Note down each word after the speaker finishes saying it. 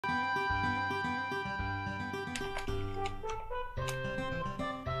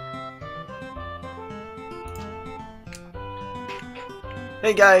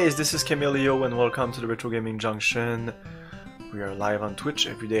Hey guys, this is Camilio and welcome to the Retro Gaming Junction. We are live on Twitch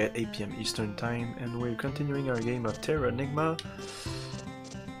every day at 8 PM Eastern Time and we're continuing our game of Terranigma.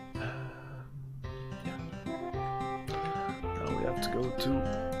 Now we have to go to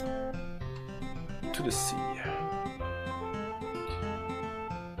the sea.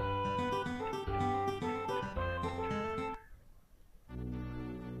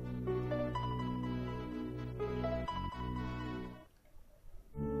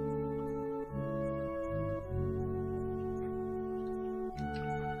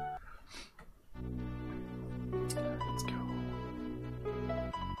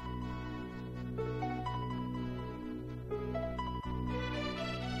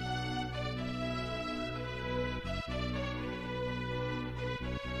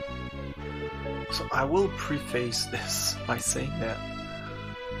 So I will preface this by saying that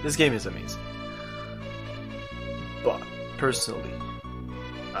this game is amazing, but personally,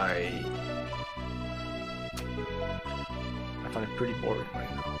 I find it pretty boring right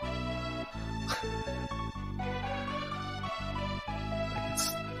now. Like it's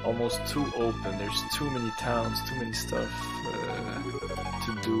almost too open. There's too many towns, too many stuff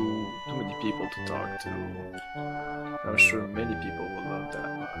to do, too many people to talk to. I'm sure many people will love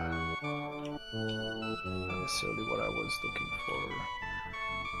that. Not necessarily what I was looking for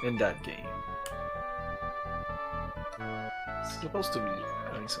in that game. It's supposed to be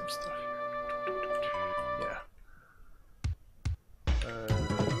having some stuff here. Yeah.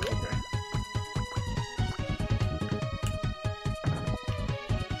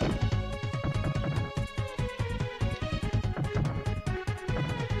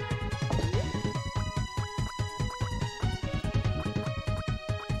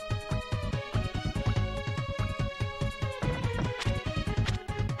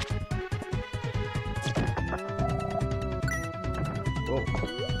 Okay.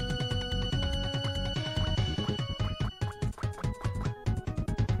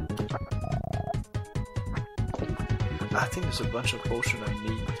 I think there's a bunch of potion I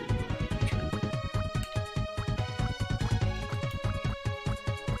need to drink.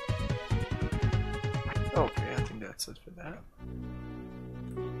 Okay, I think that's it for that.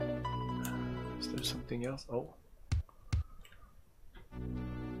 Is there something else? Oh.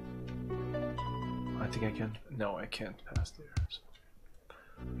 I think I can. No, I can't pass there. So.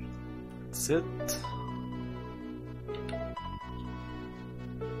 That's it.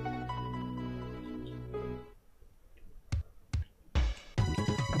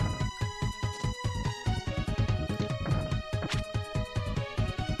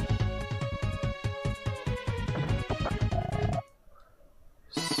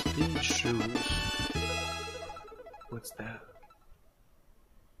 Shoes. What's that?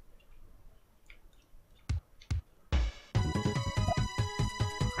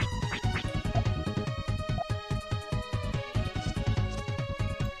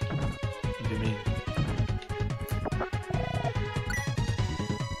 What do you mean?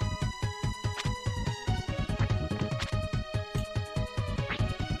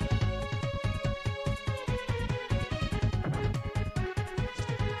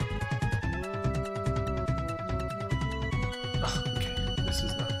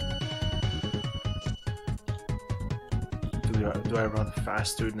 Do I run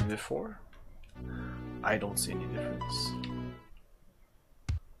faster than before? I don't see any difference.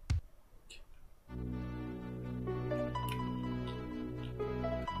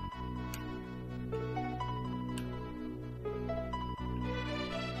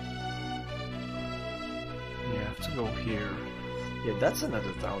 You have to go here. Yeah, that's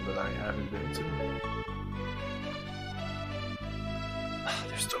another town that I haven't been to.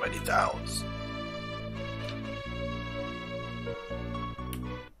 There's too many towns.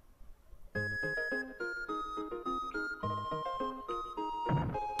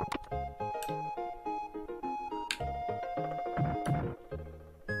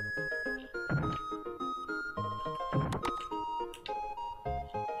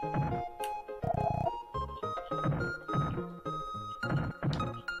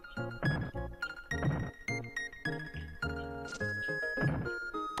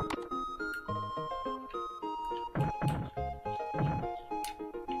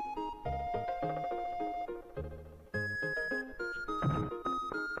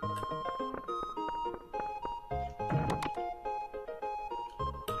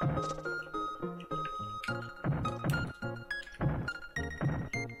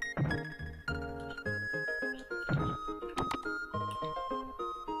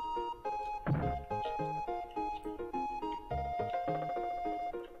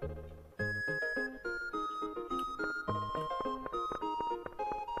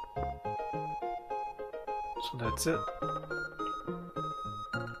 So that's it.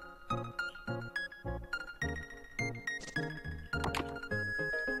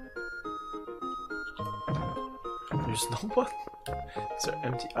 There's no one? Is there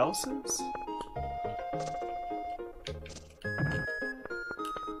empty houses?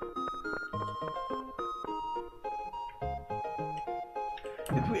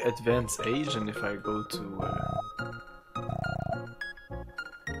 Did we advance age, and if I go to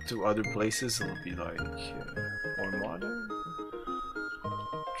other places it'll be like more modern?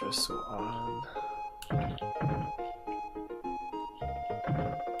 Just so odd.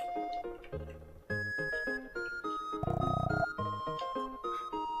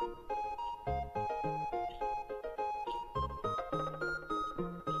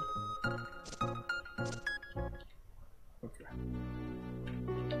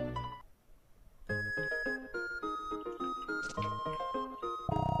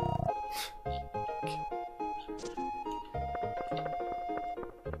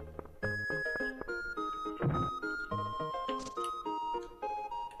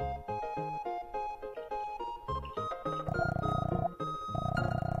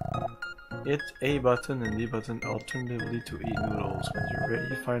 Hit A button and B button alternatively to eat noodles. When you're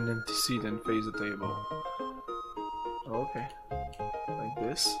ready, find an empty seat and face the table. Okay. Like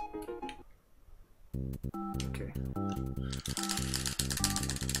this? Okay.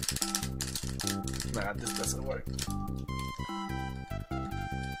 Nah, this doesn't work.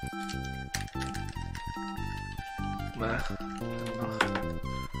 Nah, I don't know.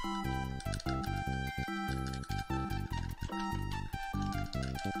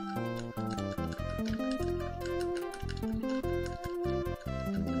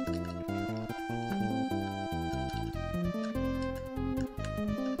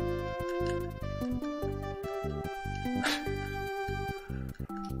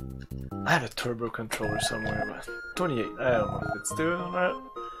 I had a turbo controller somewhere, but 28. I don't know if it's still or not.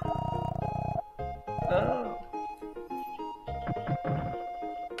 No.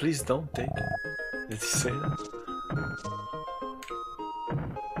 Please don't take it. Did he say that?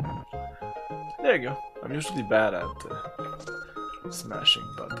 There you go. I'm usually bad at smashing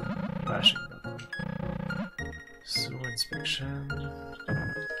button, mashing button. Sewer inspection.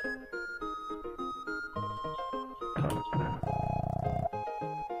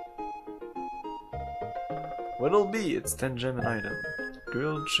 What'll be? It's 10 gem an item.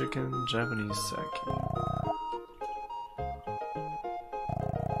 Grilled chicken, Japanese sake.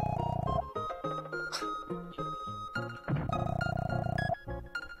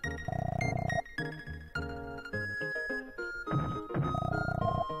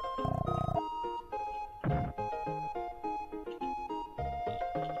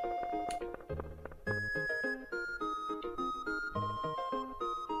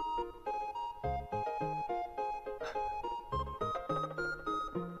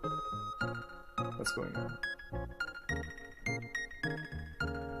 What's going on?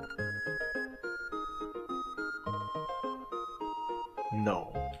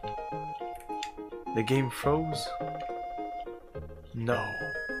 No. The game froze? No.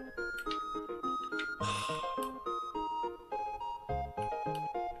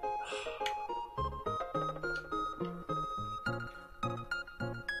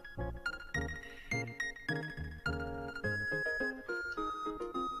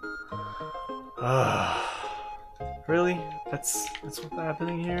 Really? That's what's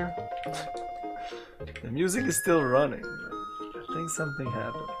happening here? The music is still running, but I think something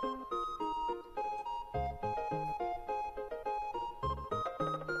happened.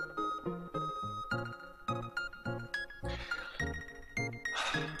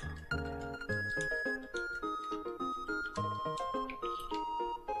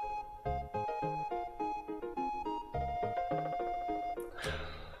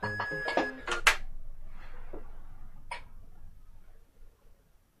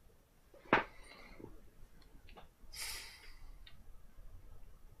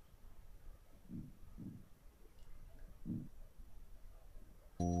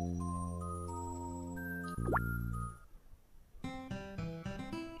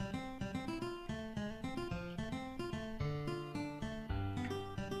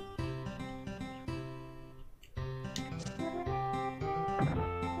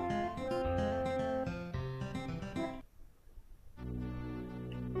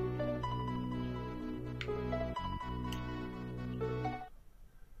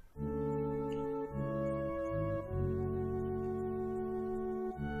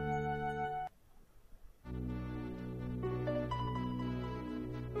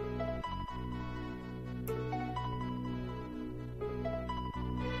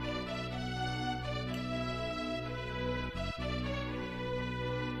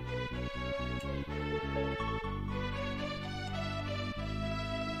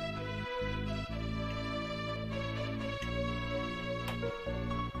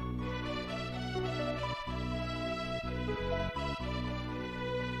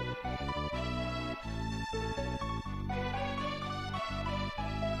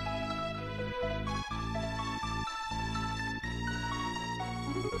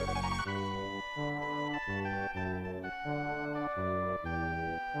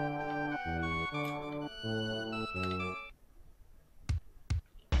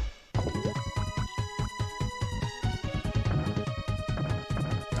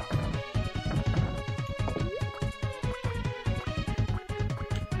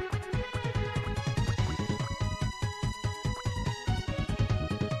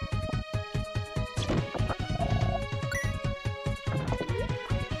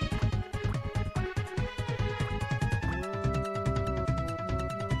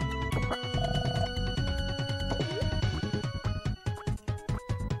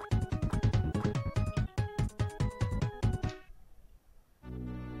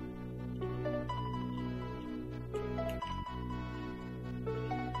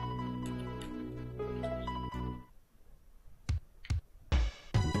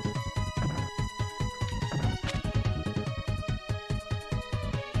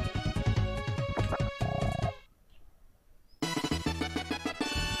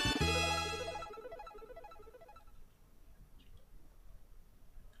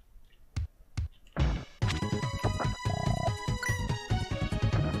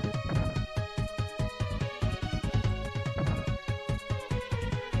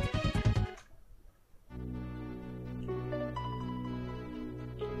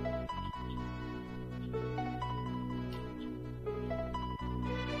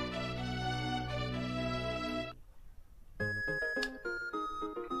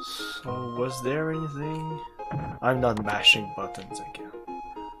 So, was there anything? I'm not mashing buttons again.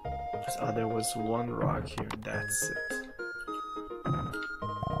 There was one rock here, that's it.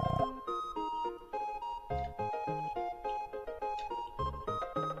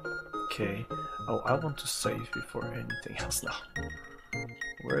 Okay. Oh, I want to save before anything else now.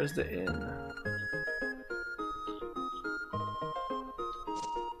 Where is the inn?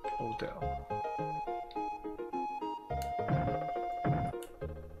 Hotel.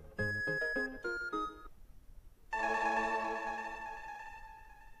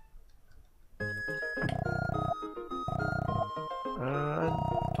 I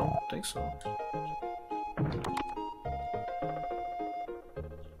don't think so.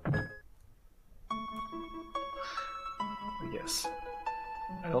 I guess.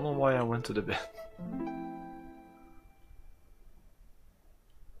 I don't know why I went to the bed.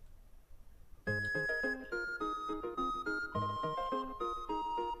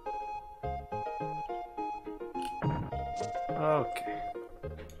 Okay.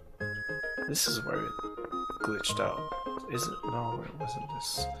 This is where it glitched out. Is it? No, it wasn't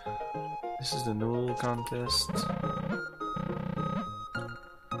this. This is the noodle contest.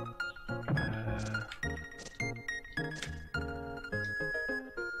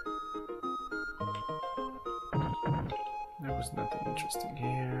 There was nothing interesting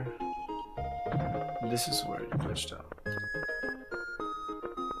here. This is where it glitched out.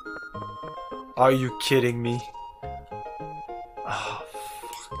 Are you kidding me? Oh,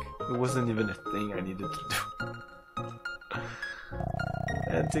 fuck. It wasn't even a thing I needed to do.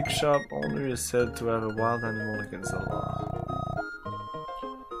 Antique shop owner is said to have a wild animal against the law.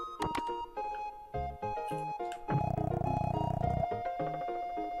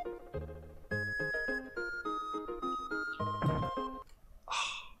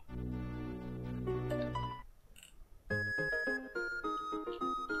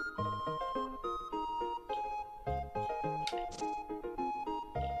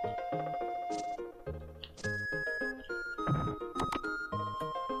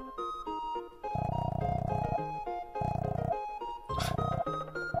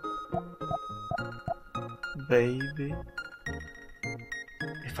 Baby.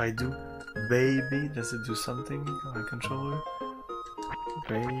 If I do baby, does it do something on my controller?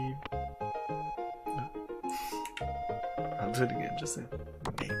 Babe. I'll do it again, just say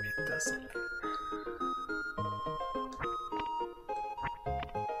maybe it does something.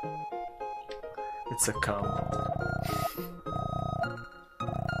 It's a combo.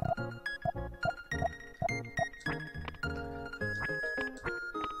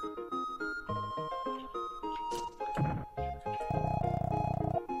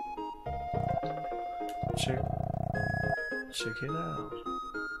 Check it out.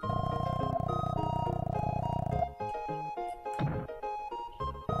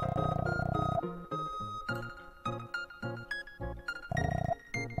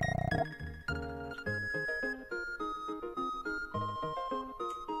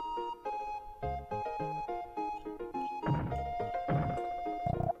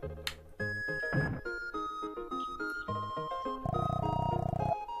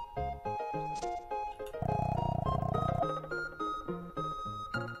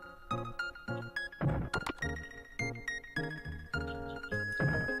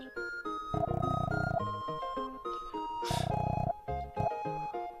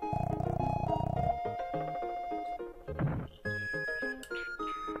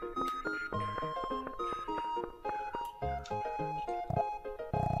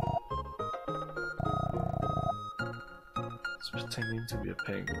 It's pretending to be a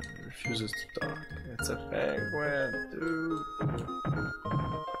penguin. It refuses to talk. It's a penguin, dude.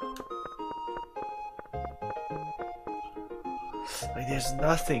 Like, there's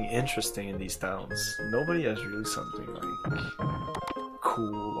nothing interesting in these towns. Nobody has really something like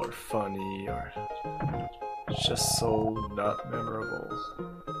cool or funny or it's just so not memorable.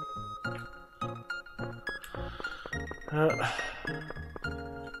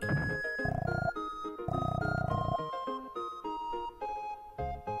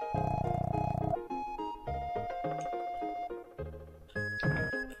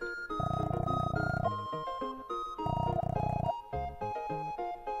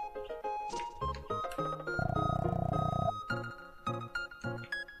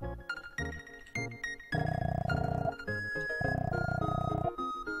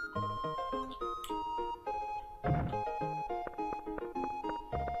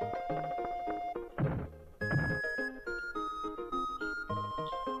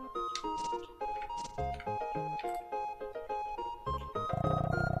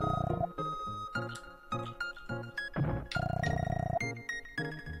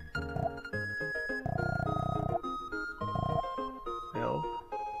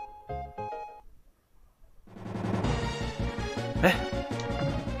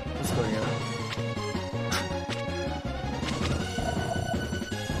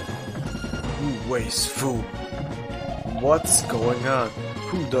 wasteful. What's going on?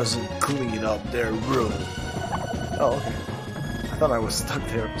 Who doesn't clean up their room? Oh, okay. I thought I was stuck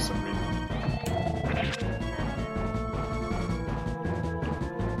there for some reason.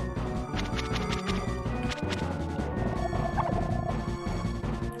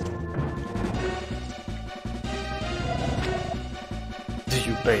 Do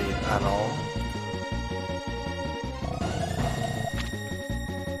you bathe at all?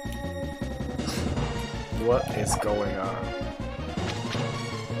 What is going on?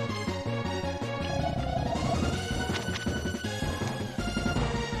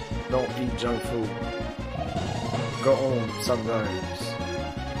 Don't eat junk food. Go home sometimes.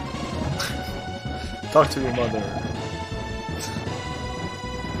 Talk to your mother.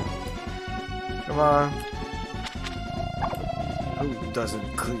 Come on. Who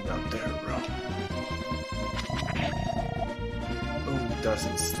doesn't clean up their room? Who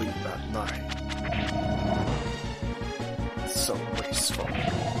doesn't sleep at night? So wasteful.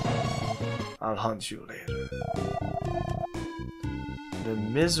 I'll hunt you later. The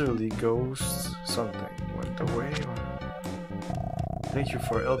miserly ghost something went away. Thank you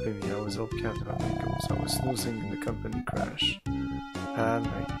for helping me. I was help captain on the ghost. I was snoozing in the company crash. And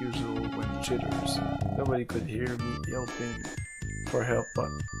like usual when jitters. Nobody could hear me yelping for help, but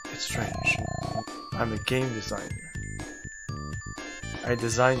it's strange. I'm a game designer. I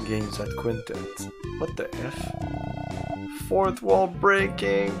design games at Quintet. What the F? Fourth wall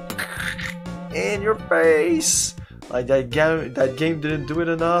breaking in your face. Like that game didn't do it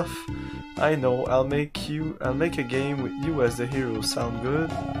enough. I know. I'll make a game with you as the hero. Sound good?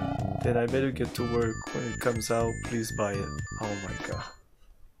 Then I better get to work. When it comes out, please buy it. Oh my god.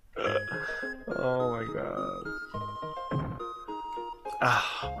 Oh my god.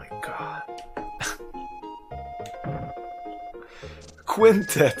 Oh my god.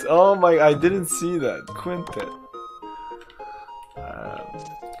 Quintet. Oh my! I didn't see that. Quintet.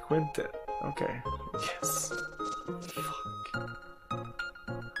 Quintet. Okay. Yes. Fuck.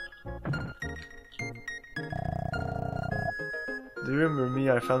 Do you remember me?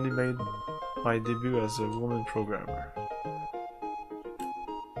 I finally made my debut as a woman programmer.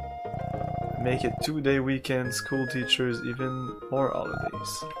 Make it 2-day weekends, school teachers, even more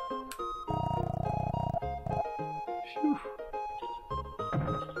holidays. Phew.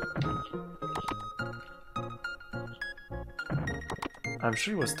 I'm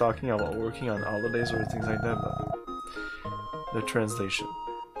sure he was talking about working on holidays or things like that, but the translation.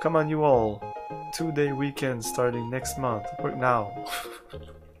 Come on you all, 2-day weekend starting next month. Work now.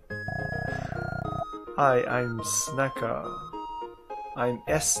 Hi, I'm Snaka. I'm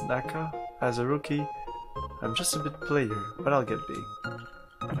Snaka. As a rookie, I'm just a bit player, but I'll get big.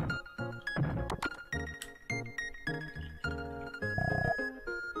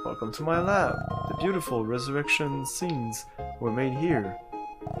 Welcome to my lab. The beautiful resurrection scenes were made here.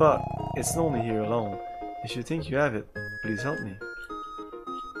 But it's only here alone. If you think you have it, please help me.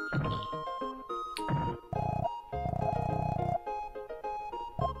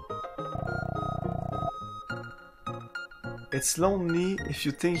 It's lonely if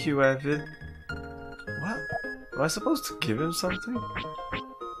you think you have it. What? Am I supposed to give him something?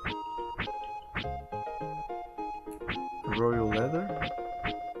 Royal leather?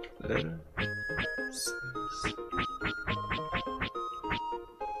 Leather?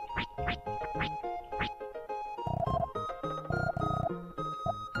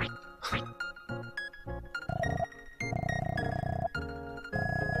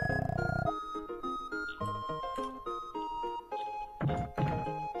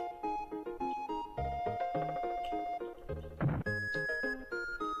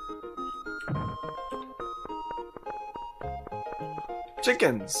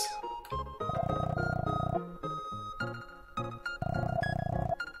 Chickens!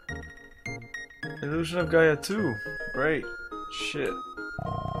 Illusion of Gaia 2. Great. Shit.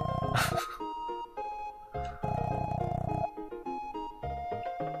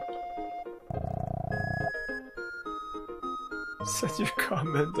 Send your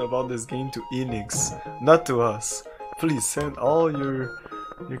comment about this game to Enix, not to us. Please send all your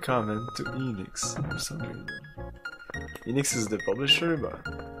comment to Enix for some reason. Enix is the publisher, but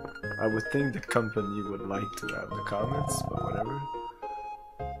I would think the company would like to have the comments, but whatever.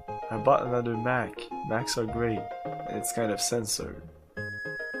 I bought another Mac. Macs are great, and it's kind of censored.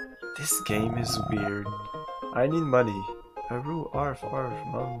 This game is weird. I need money. Aru, arf,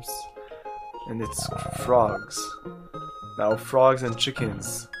 mums. And it's frogs. Now frogs and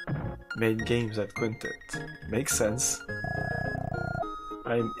chickens made games at Quintet. Makes sense.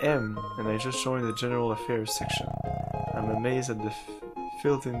 I'm M, and I just joined the General Affairs section. I'm amazed at the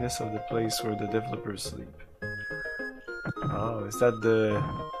filthiness of the place where the developers sleep. Oh, is that the...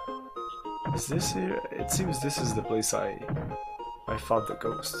 Is this here? It seems this is the place I fought the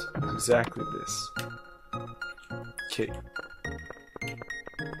ghost. Exactly this. Okay.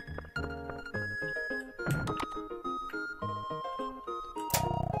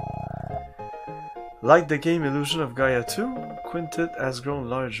 Like the game Illusion of Gaia 2, Quintet has grown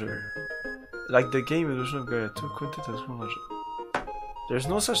larger. Like the game Illusion of Gaia 2, Quintet has grown larger. There's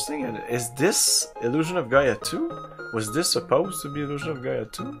no such thing in it. Is this Illusion of Gaia 2? Was this supposed to be Illusion of Gaia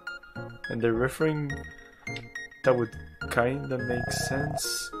 2? And they're referring... That would kinda make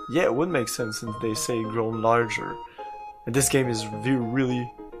sense. Yeah, it would make sense since they say grown larger. And this game is really,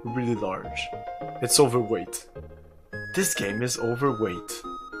 really large. It's overweight. This game is overweight.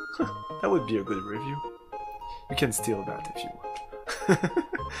 That would be a good review. You can steal that if you want.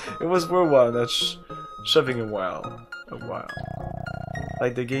 It was for a while, that's shoving a while.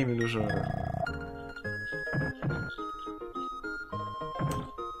 Like the game Illusion.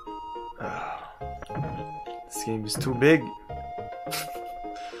 This game is too big.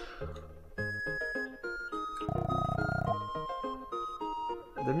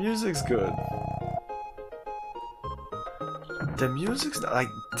 The music's good. The music's not, like,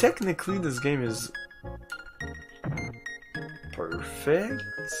 technically this game is perfect.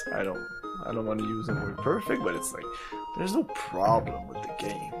 I don't want to use the word perfect, but it's like there's no problem with the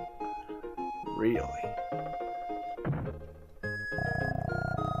game. Really.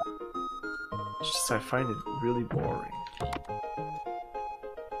 It's just I find it really boring.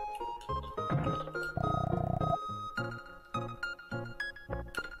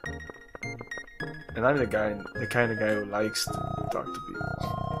 And I'm the kind of guy who likes to talk to people.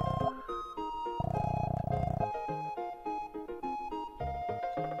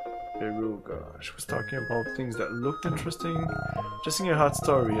 Beruga. She was talking about things that looked interesting. Just in a hot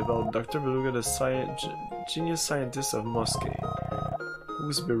story about Dr. Beruga, the genius scientist of Mosque.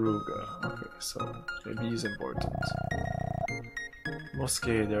 Who's Beruga? Okay, so maybe he's important. Mosque,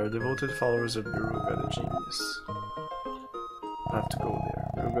 they are devoted followers of Beruga, the genius. I have to go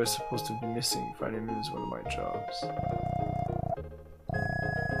there. Beruga is supposed to be missing. Finding him is one of my jobs.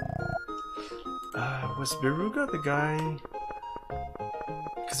 Was Beruga the guy?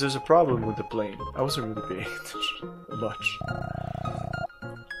 Because there's a problem with the plane. I wasn't really paying attention much.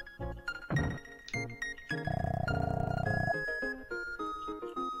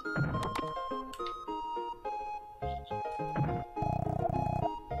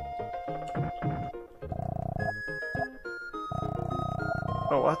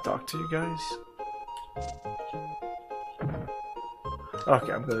 Oh, I'll talk to you guys.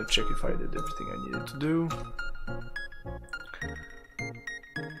 Okay, I'm gonna check if I did everything I needed to do.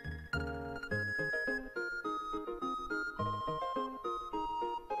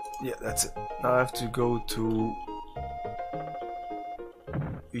 Yeah, that's it. Now I have to go to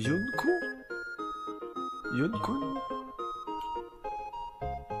Yunku? Yunkun?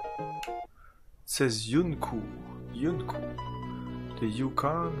 It says Yunku. Yunku. The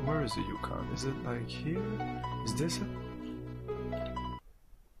Yukon? Where is the Yukon? Is it like here? Is this it?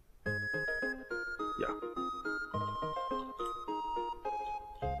 Yeah.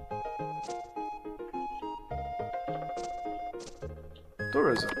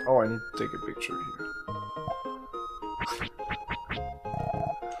 Tourism. Oh, I need to take a picture here.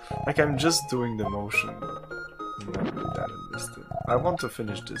 Like, I'm just doing the motion. I'm not really that invested. I want to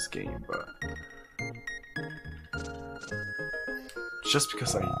finish this game, but... just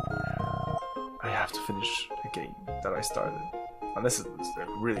because I have to finish a game that I started. Unless it's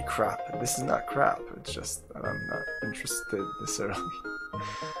really crap. And this is not crap, it's just that I'm not interested necessarily.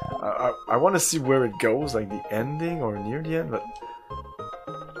 I want to see where it goes, like the ending or near the end, but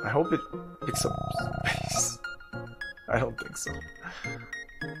I hope it picks up space. I don't think so.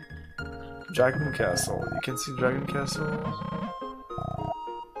 Dragon Castle. You can see Dragon Castle?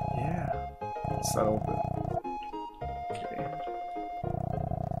 Yeah. It's not open. Okay.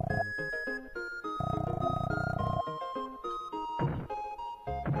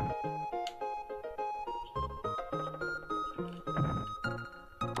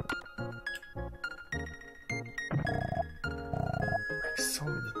 Like so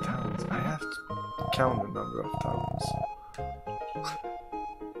many towns. I have to count the number of towns.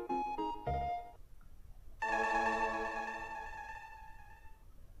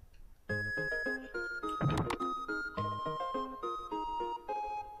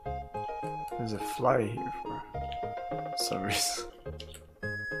 There's a fly here for some reason.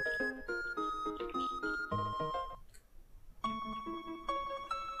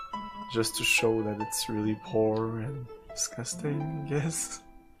 Just to show that it's really poor and Disgusting, I guess.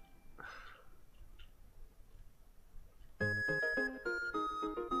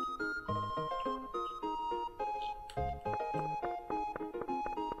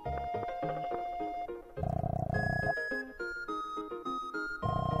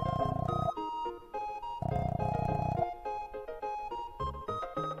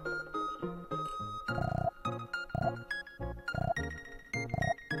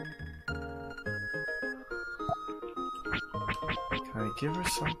 Can I give her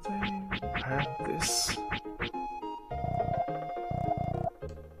something? I have this.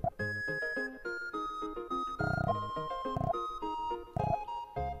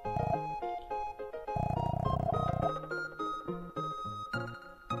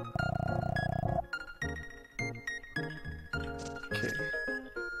 Okay.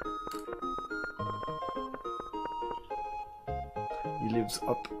 He lives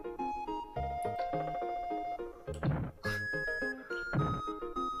up.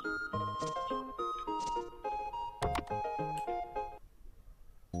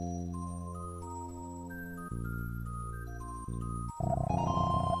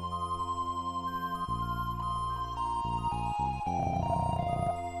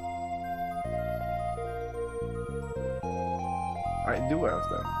 I do have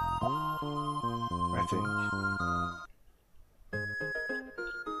them, I think.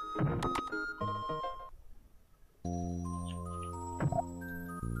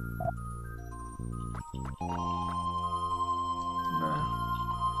 Nah.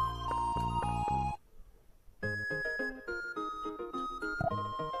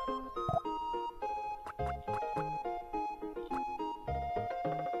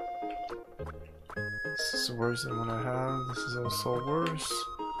 This is worse than what I have. This is also worse.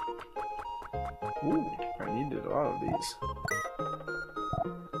 Ooh, I needed a lot of these.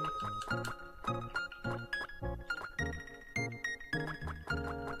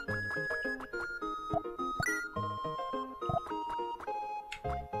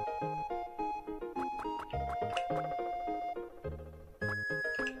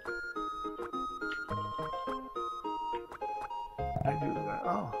 I do that.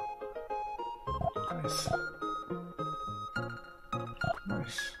 Oh. Nice.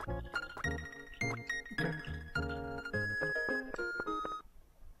 Nice. Okay.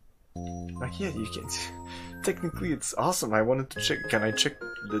 Like, yeah, you can. Technically, it's awesome. I wanted to check. Can I check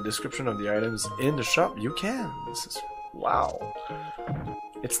the description of the items in the shop? You can. This is wow.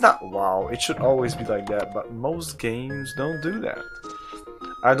 It's not wow. It should always be like that, but most games don't do that.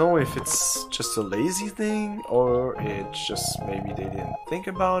 I don't know if it's just a lazy thing or it's just maybe they didn't think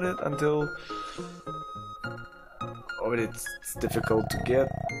about it until, or it's difficult to get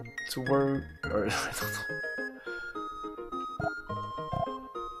to work, or I don't know.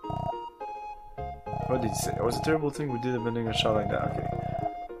 What did he say? It was a terrible thing we did abandoning a shot like that. Okay.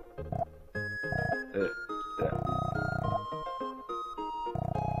 Yeah.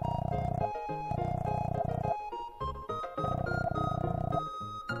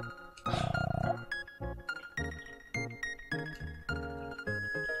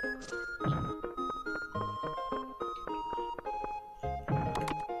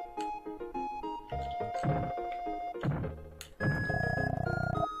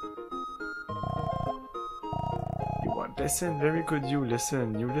 Listen, very good. You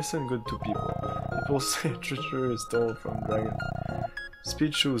listen good to people. People say treasure is stole from dragon.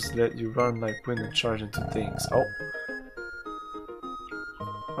 Speed shoes let you run like wind and charge into things.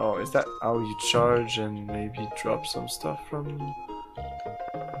 Oh, is that how you charge and maybe drop some stuff from,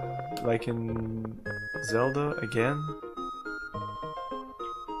 like in Zelda again?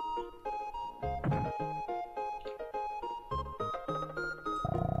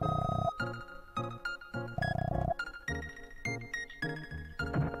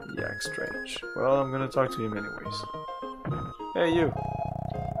 Strange. Well, I'm gonna talk to him anyways. Hey, you!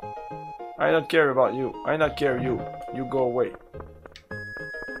 I don't care about you. I not care you. You go away.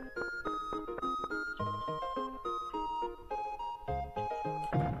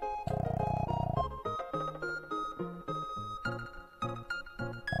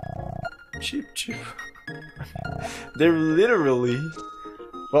 Cheap. They're literally...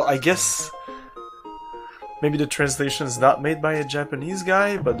 Well, I guess... Maybe the translation is not made by a Japanese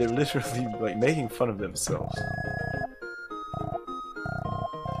guy, but they're literally like making fun of themselves.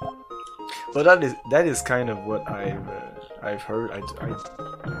 But that is kind of what I've heard.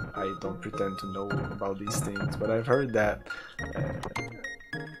 I don't pretend to know about these things, but I've heard that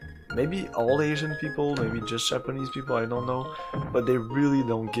maybe all Asian people, maybe just Japanese people, I don't know, but they really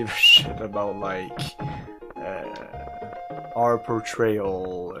don't give a shit about like our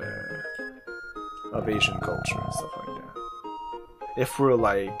portrayal of Asian culture and stuff like that. if we're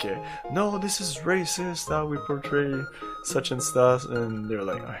like, no, this is racist, how we portray such and stuff, and they're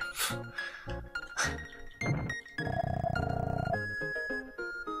like, alright.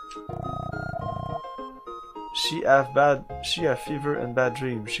 She have fever and bad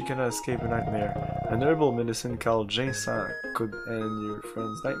dreams. She cannot escape a nightmare. An herbal medicine called ginseng could end your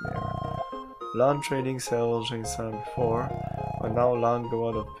friend's nightmare. Long trading sells ginseng before, but now long go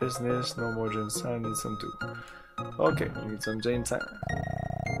out of business. No more ginseng, need some too. Okay, we need some ginseng.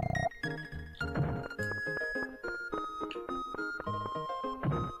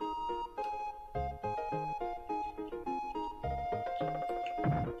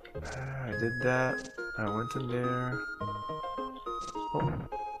 I did that. I went in there. Oh.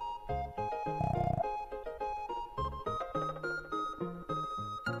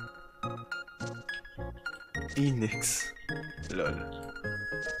 Enix. Lol.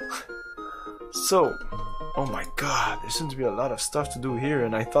 So, oh my god, there seems to be a lot of stuff to do here,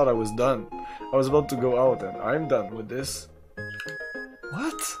 and I thought I was done. I was about to go out, and I'm done with this.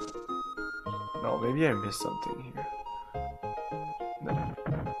 What? No, maybe I missed something here. No,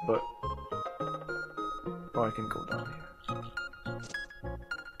 but oh, I can go down here.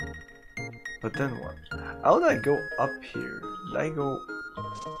 But then what? How did I go up here? Did I go?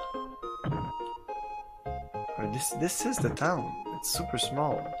 Or this is the town. It's super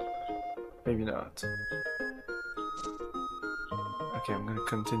small. Maybe not. Okay, I'm gonna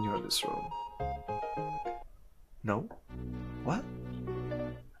continue on this road. No? What?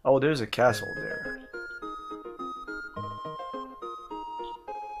 Oh, there's a castle there.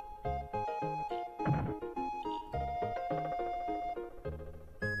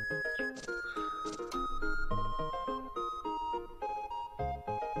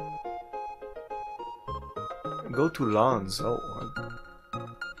 Go to Lawns. Oh,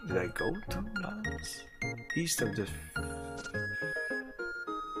 did I go to Lawns? East of the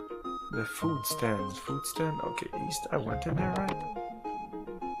food stand. Food stand? Okay, east. I went in there, right?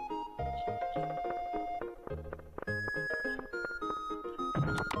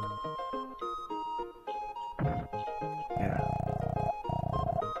 Yeah.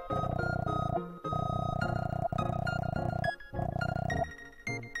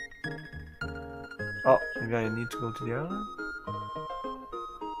 Oh, maybe I need to go to the island?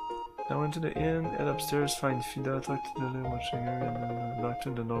 I went to the inn, head upstairs, find Fida, talk to the watching her, and then back to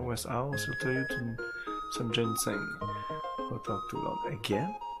the northwest house. He'll tell you to some ginseng. We'll talk to Lon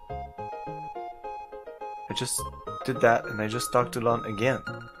again? I just did that, and I just talked to Lon again.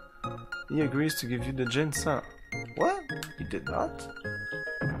 He agrees to give you the ginseng. What? He did not?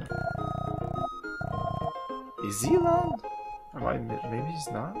 Is he Lon? Maybe he's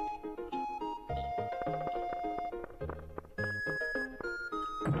not?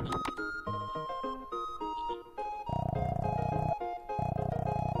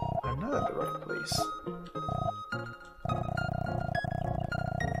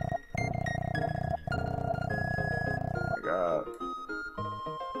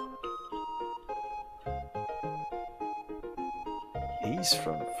 He's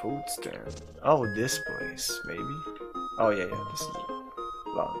from the food stand. Oh, this place, maybe? Oh, yeah, this is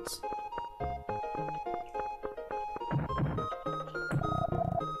Lawns.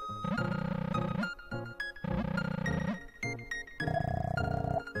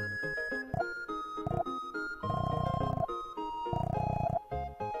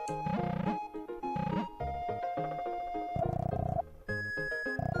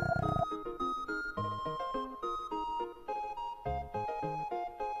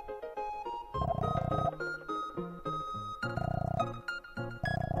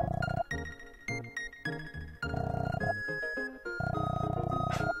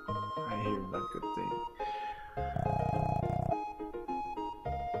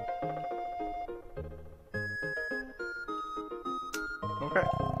 Okay.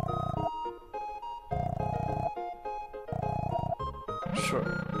 Sure.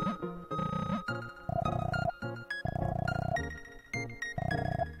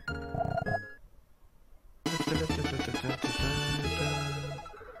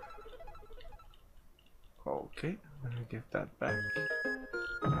 Okay, let me give that back.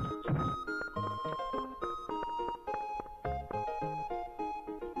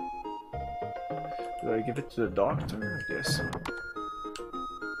 Do I give it to the doctor? I guess so.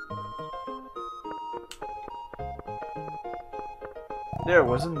 There,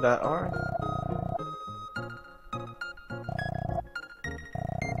 wasn't that hard?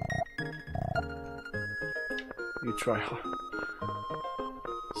 You try hard.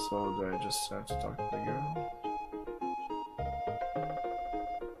 So do I just have to talk to the girl?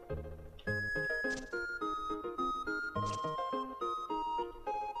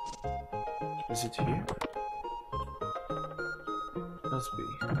 Is it here? Must be.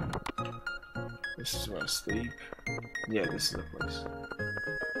 This is where I sleep. Yeah, this is the place.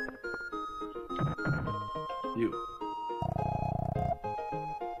 You.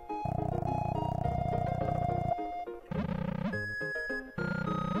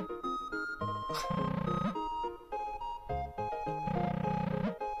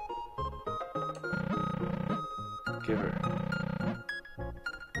 Give her.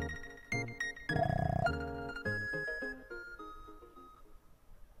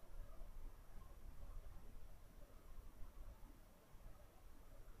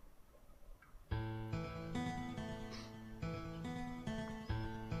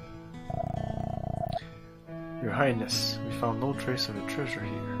 Your Highness, we found no trace of a treasure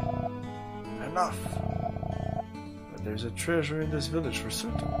here. Enough! But there's a treasure in this village for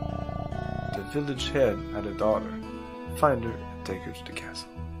certain. The village head had a daughter. Find her and take her to the castle.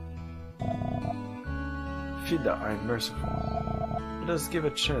 Fida, I am merciful. Let us give a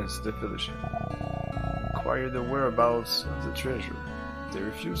chance to the village head. Inquire the whereabouts of the treasure. If they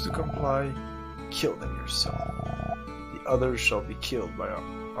refuse to comply, kill them yourself. The others shall be killed by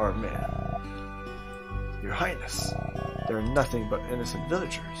our men. Your Highness, they are nothing but innocent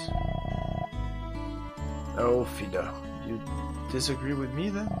villagers. Oh, Fida, you disagree with me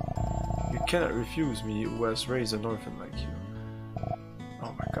then? You cannot refuse me who has raised an orphan like you.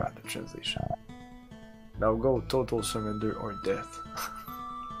 Oh my god, the translation. Now go, total surrender or death.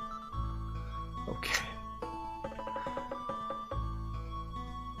 Okay.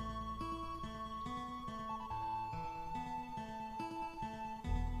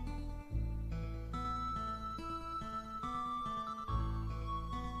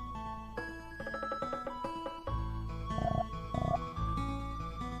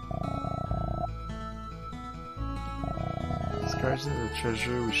 Guardians of the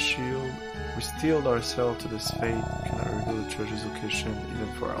treasure, we steeled ourselves to this fate, cannot reveal the treasure's location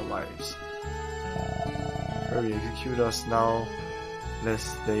even for our lives. Hurry, execute us now,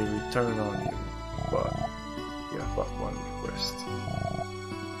 lest they return on you. But we have but one request.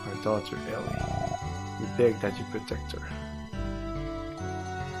 Our daughter Ellie, we beg that you protect her.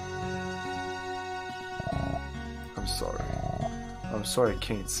 I'm sorry. I'm sorry I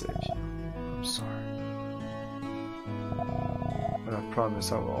can't save you. I'm sorry. But I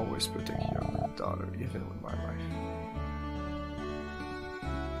promise I will always protect your little daughter, even with my life.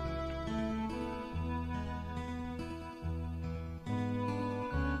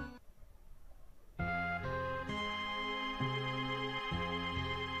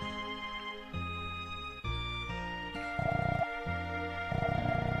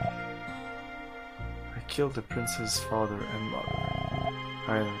 I killed the prince's father and mother.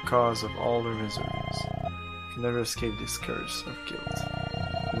 I am the cause of all their miseries. Can never escape this curse of guilt.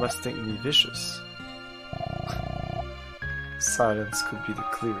 You must think me vicious. Silence could be the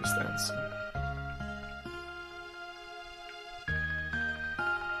clearest answer.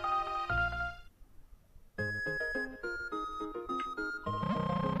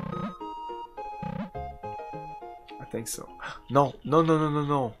 I think so. No, no, no, no, no,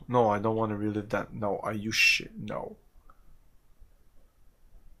 no. No, I don't want to relive that. No, are you shit? No.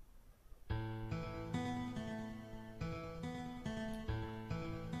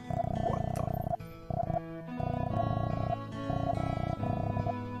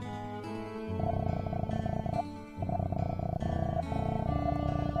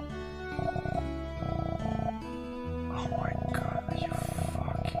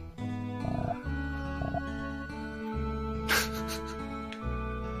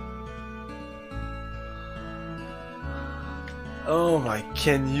 Oh my,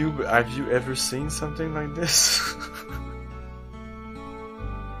 have you ever seen something like this?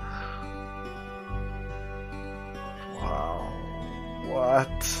 Wow, what?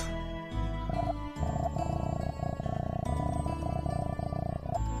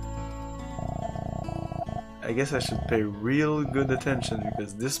 I guess I should pay real good attention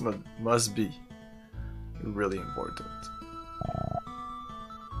because this must be really important.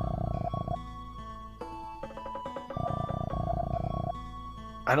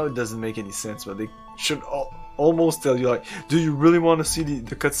 I know it doesn't make any sense, but they should almost tell you, like, do you really want to see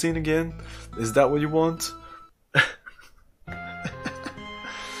the cutscene again? Is that what you want?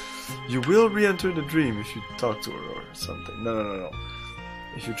 You will re-enter the dream if you talk to her or something. No, no, no, no.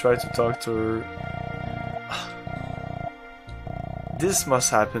 If you try to talk to her... This must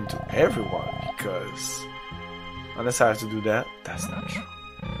happen to everyone, because... Unless I have to do that, that's not true.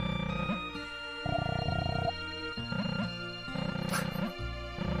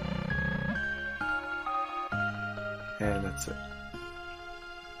 And that's it.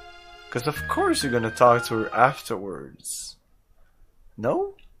 Because of course you're gonna talk to her afterwards.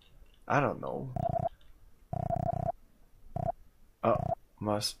 No? I don't know. Oh,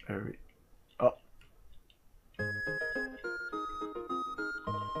 must hurry. Oh.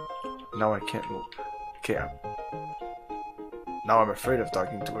 Now I can't move. Okay, now I'm afraid of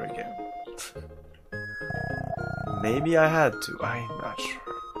talking to her again. Maybe I had to, I'm not sure.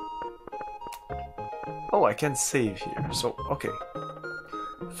 Oh, I can save here, so, okay.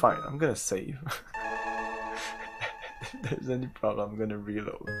 Fine, I'm gonna save. If there's any problem, I'm gonna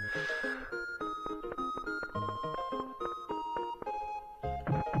reload.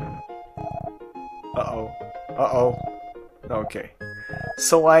 Uh-oh. Uh-oh. Okay.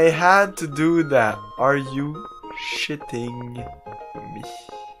 So I had to do that. Are you shitting me?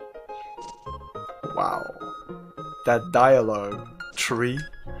 Wow. That dialogue tree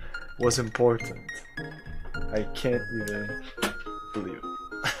was important. I can't even believe it.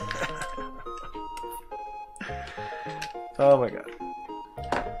 Oh my god.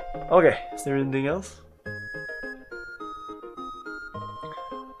 Okay, is there anything else?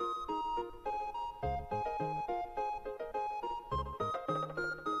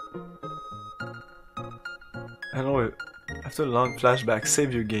 I know it. After a long flashback,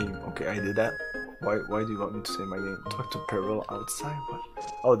 save your game. Okay, I did that. Why do you want me to save my game? Talk to Peril outside? What?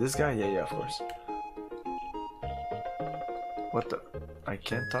 Oh, this guy? Yeah, of course. What the? I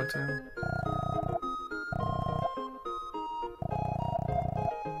can't talk to him?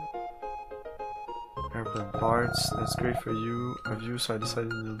 Airplane parts. That's great for you. Of you, so I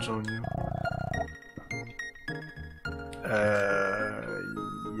decided to join you.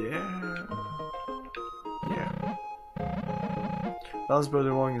 Yeah. Lance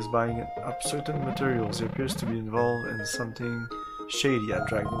Brother Wong is buying up certain materials. He appears to be involved in something shady at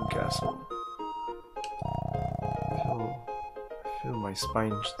Dragon Castle. I feel my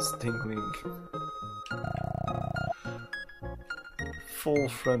spine tingling. Full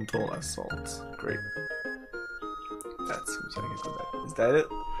frontal assault. Great. That seems like a good idea. Is that it?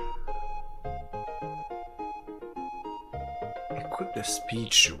 Equip the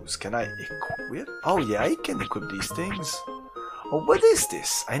speed shoes. Can I equip? Oh yeah, I can equip these things. Oh, what is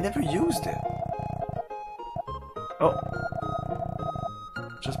this? I never used it. Oh.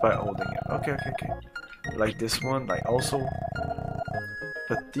 Just by holding it. Okay. Like this one, like also.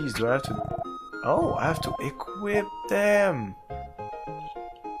 But these, do I have to... Oh, I have to equip them.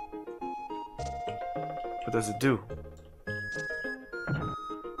 What does it do?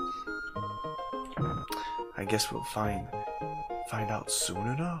 I guess we'll find out soon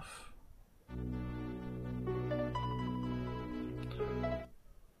enough.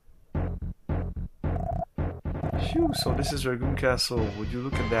 Phew, so this is Dragoon Castle. Would you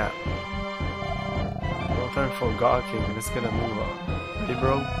look at that? No time for gawking, let's get a move on. Ready,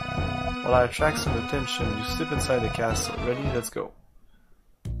 bro? While I attract some attention, you slip inside the castle. Ready? Let's go.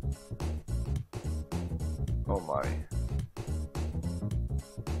 Oh my.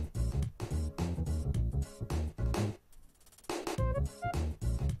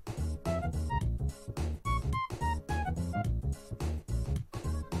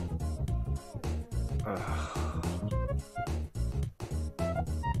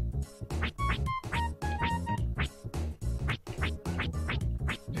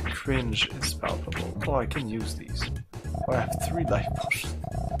 The cringe is palpable. Oh, I can use these. Oh, I have 3 life potions.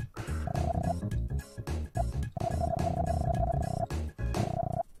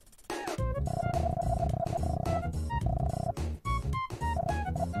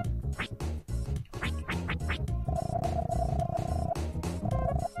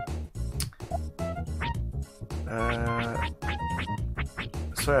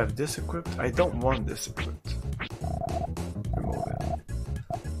 So I have this equipped. I don't want this equipped. Remove it.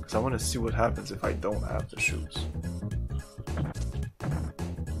 Because I want to see what happens if I don't have the shoes.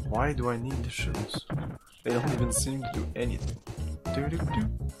 Why do I need the shoes? They don't even seem to do anything.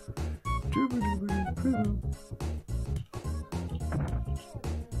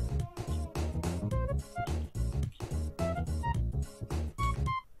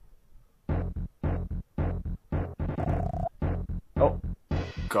 Oh,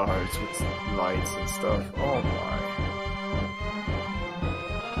 guards with lights and stuff. Oh my.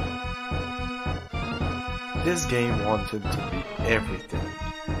 This game wanted to be everything.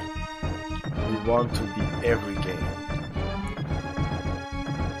 We want to be every game.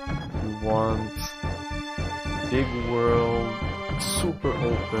 We want big world, super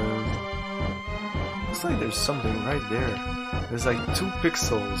open. Looks like there's something right there. There's like 2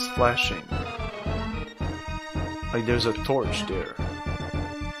 pixels flashing. Like there's a torch there.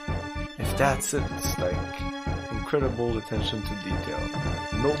 If that's it, it's like incredible attention to detail.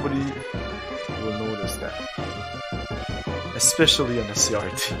 nobody will notice that. Especially on a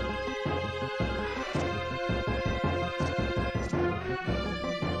CRT.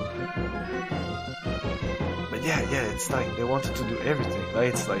 But yeah, it's like they wanted to do everything, right?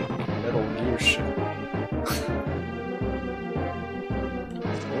 It's like Metal Gear shit.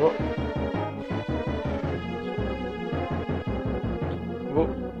 Whoa. Whoa.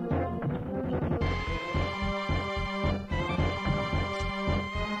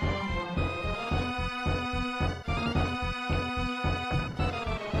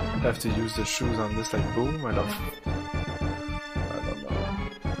 Have to use the shoes on this like boom? I don't know.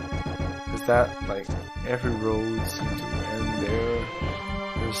 Is that like every road seems to end there?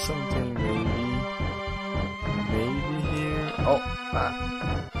 There's something maybe here. Oh,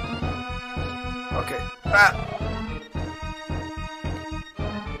 okay.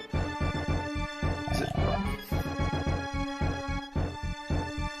 Is it?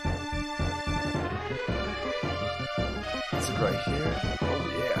 Is it right here? Oh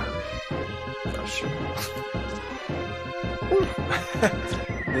yeah. Oh shit.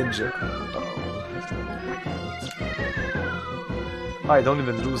 Ninja. I don't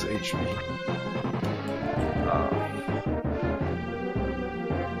even lose HP.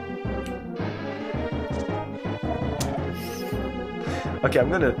 Okay, I'm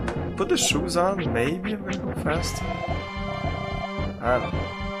gonna put the shoes on. Maybe I'm gonna go faster. I don't know.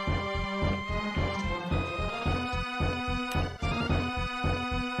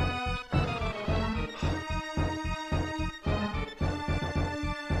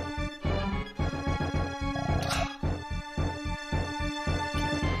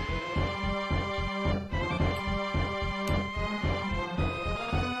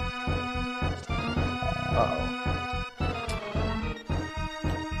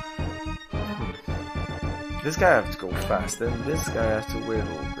 This guy has to go fast, and this guy has to wait a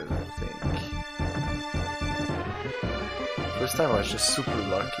little bit, I think. First time I was just super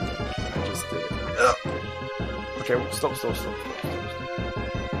lucky. I just did it. Ugh! Okay, stop.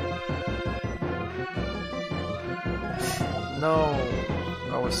 No,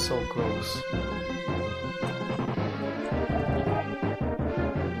 I was so close.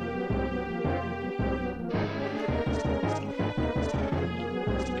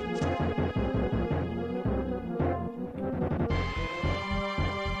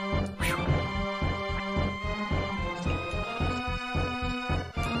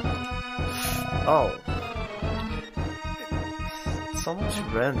 Oh, it's almost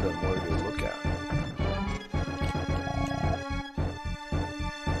random what you look at.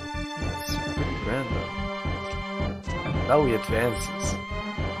 It's pretty random. Now he advances.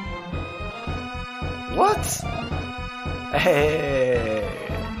 What? Hey,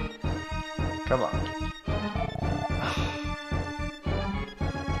 come on.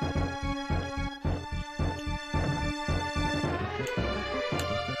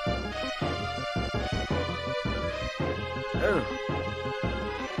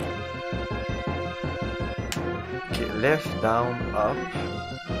 Okay, left, down, up,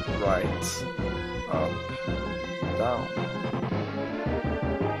 right, up, down,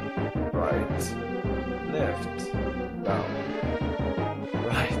 right, left, down,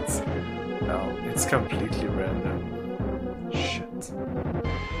 right, down. It's completely random. Shit.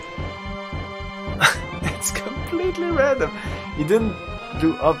 It's completely random. He didn't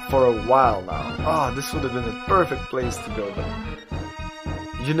do up for a while now. Oh, this would have been a perfect place to go, but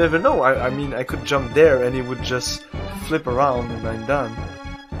you never know. I mean, I could jump there and he would just flip around and I'm done.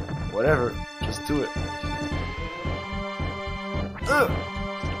 Whatever, just do it. Ugh.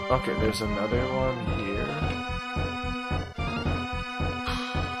 Okay, there's another one here.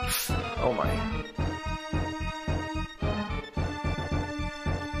 Oh my.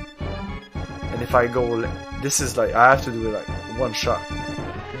 And if I go, this is like, I have to do it like one shot.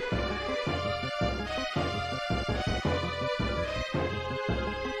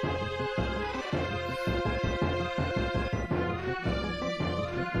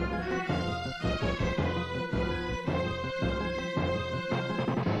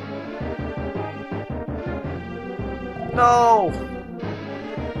 No!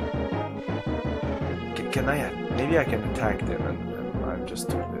 Can I? Maybe I can attack them, and I'm just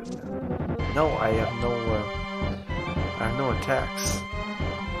too good. No, I have no attacks.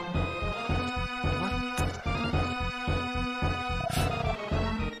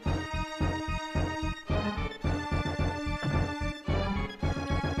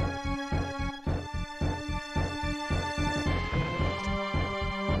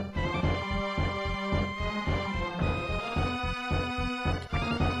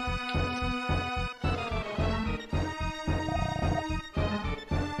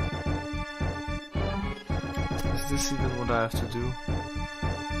 this even what I have to do?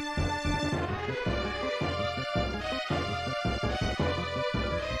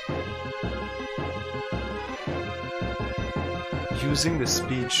 Using the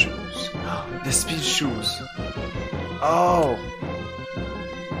speed shoes. The speed shoes. Oh!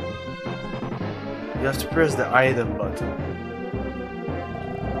 You have to press the item button.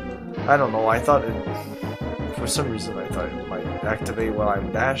 I don't know, I thought it... For some reason I thought it might activate while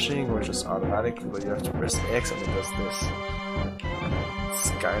I'm dashing or just automatically, but you have to press X and it does this. It's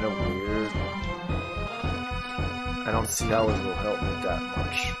kinda weird. I don't see how it will help me that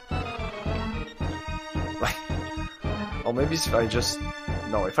much. Like... Oh, maybe if I just...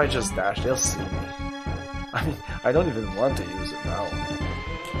 No, if I just dash, they'll see me. I mean, I don't even want to use it now.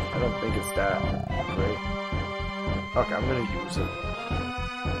 I don't think it's that great. Okay, I'm gonna use it.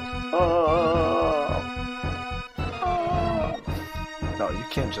 Oh! No, you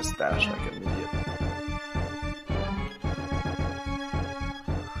can't just dash like an idiot.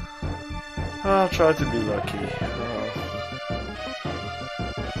 I'll try to be lucky.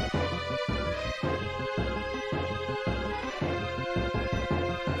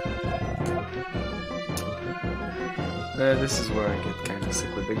 This is where I get kind of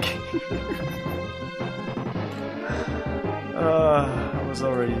sick with the game. I was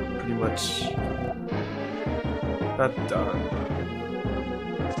already pretty much not done.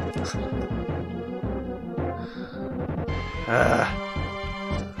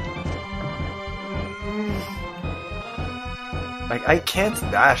 Like I can't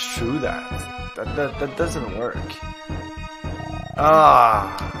dash through that. That doesn't work.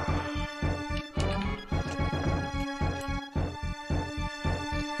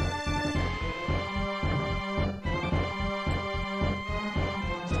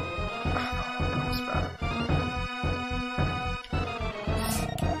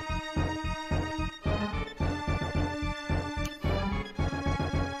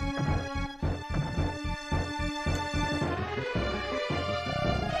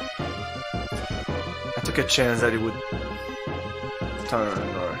 Took a chance that it would turn,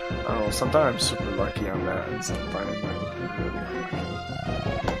 or I don't know, sometimes I'm super lucky on that, and sometimes I'm really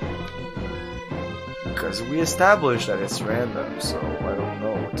unlucky. Because we established that it's random, so I don't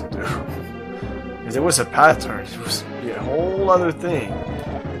know what to do. If there was a pattern, it would be a whole other thing.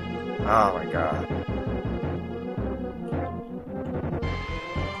 Oh my god.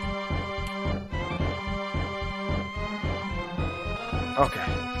 Okay.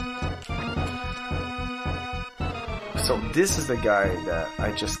 So this is the guy that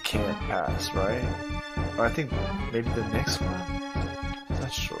I just can't pass, right? Or I think maybe the next one?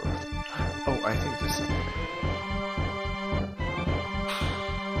 Not sure. Oh, I think this is it.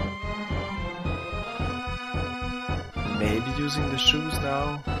 Maybe using the shoes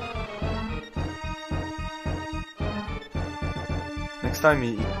now? Next time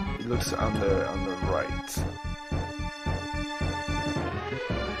he looks on the right.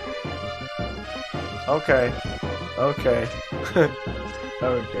 Okay. Okay.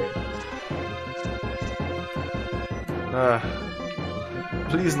 Okay.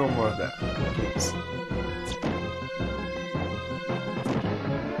 Please no more of that. Please.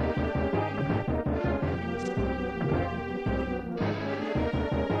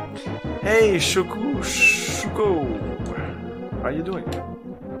 Hey, Shuko. How you doing?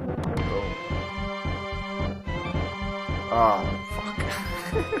 Ah, fuck.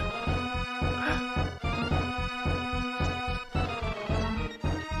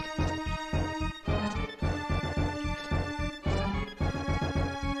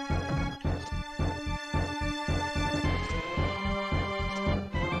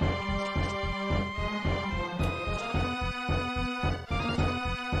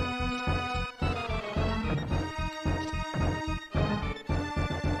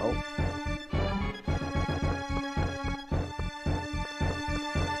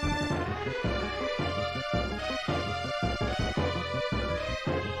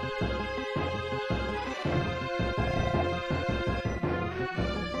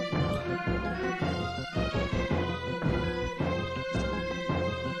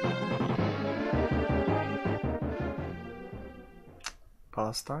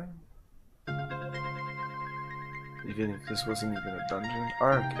 Past time? Even if this wasn't even a dungeon.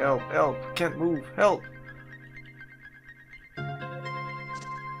 Ark, help, help, can't move, help!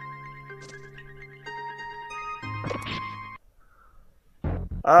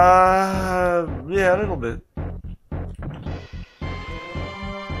 Yeah, a little bit.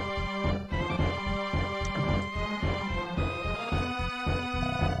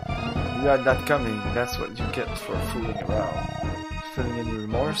 You had that coming, that's what you get for fooling around. Feeling any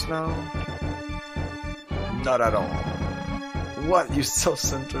remorse now? Not at all. What, you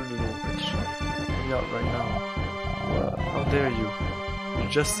self-centered little bitch? Get me out right now. How dare you?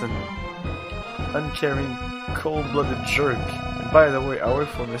 You're just an uncaring, cold-blooded jerk. And by the way, I work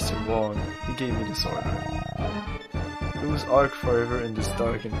for Mr. Wong. He gave me this order. Lose Ark forever in this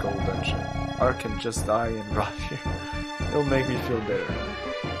dark and cold dungeon. Ark can just die and rot here. It'll make me feel better.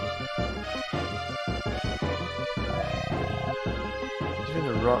 Even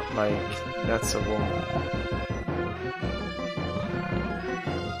a rot like that's a woman.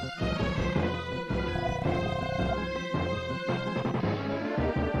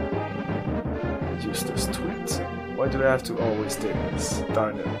 Useless twit. Why do I have to always take this?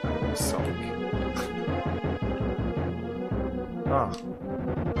 Darn it, I'm gonna suck. Ah,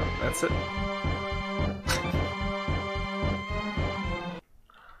 that's it.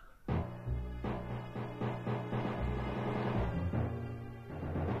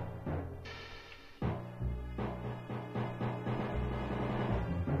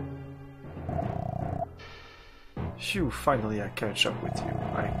 Phew, finally I catch up with you.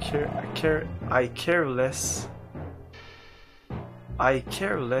 I care less. I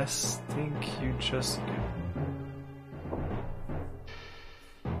care less, think you just...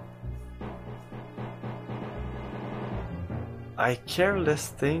 I care less,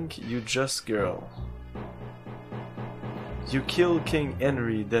 think you just girl. You kill King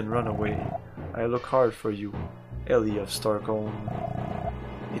Henry, then run away. I look hard for you, Ellie of Stockholm.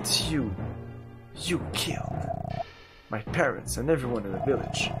 It's you. You killed my parents and everyone in the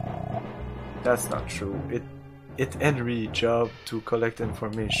village. That's not true. It Henry's job to collect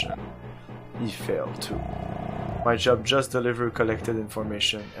information. He failed too. My job just deliver collected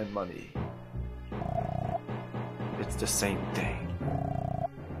information and money. It's the same thing.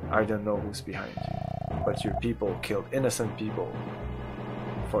 I don't know who's behind you, but your people killed innocent people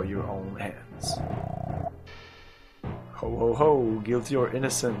for your own hands. Ho ho ho, guilty or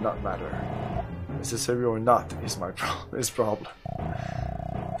innocent, not matter. Necessary or not is my problem.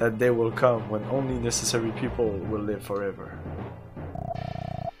 That day will come when only necessary people will live forever.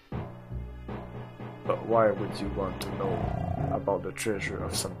 But why would you want to know about the treasure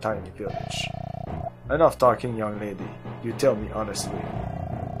of some tiny village? Enough talking, young lady. You tell me honestly.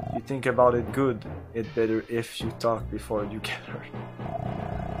 You think about it good, it better if you talk before you get hurt.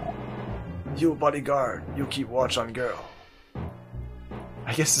 You bodyguard, you keep watch on girl.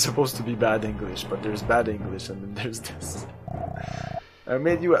 I guess it's supposed to be bad English, but there's bad English and then there's this. I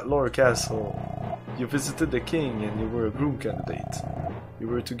met you at Lower Castle. You visited the king and you were a groom candidate. You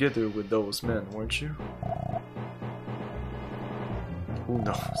were together with those men, weren't you? Who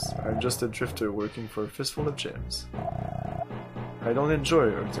knows? I'm just a drifter working for a fistful of gems. I don't enjoy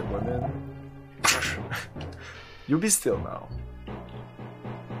hurting women. You be still now.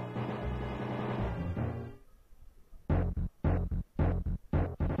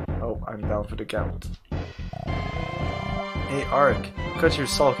 Oh, I'm down for the count. Hey Ark, cut your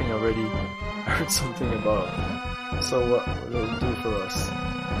sulking already. I heard something about it. So what will it do for us?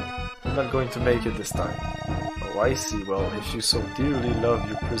 I'm not going to make it this time. Oh, I see. Well, if you so dearly love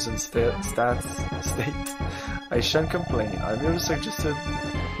your prison state, I shan't complain. I merely suggested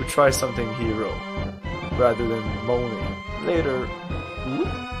we try something hero, rather than moaning. Later.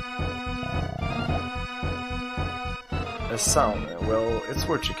 A sound. Well, it's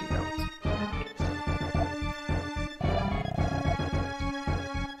worth checking out.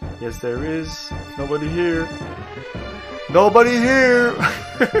 Yes, there is. Nobody here. Nobody here!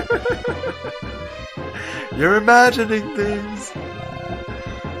 You're imagining things.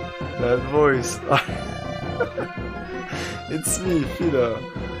 That voice. It's me, Fida.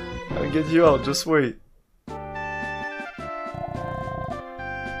 I'll get you out, just wait.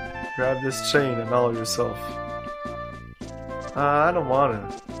 Grab this chain and all yourself. I don't wanna.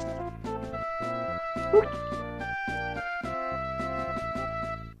 Whoop.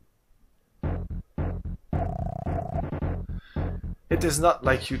 It is not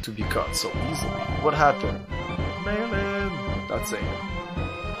like you to be caught so easily. What happened? Mail-in! That's it.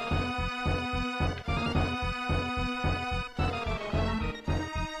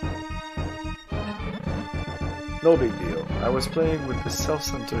 No big deal. I was playing with this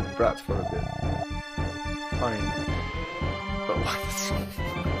self-centered brat for a bit. Fine. But what?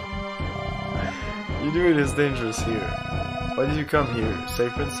 You knew it is dangerous here. Why did you come here? Say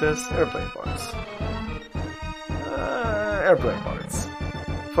princess? Airplane parts. Airplane parts.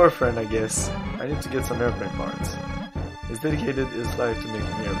 For a friend, I guess. I need to get some airplane parts. He's dedicated his life to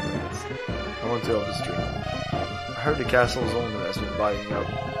making airplanes. I want to help his dream. I heard the castle's owner has been buying up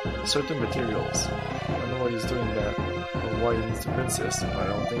certain materials. I don't know why he's doing that. or why he needs the princess, but I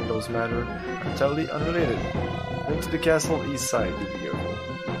don't think those matter are totally unrelated. Going to the castle east side, be careful.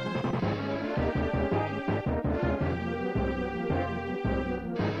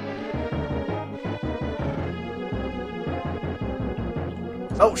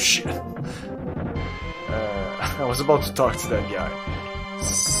 Oh shit! I was about to talk to that guy.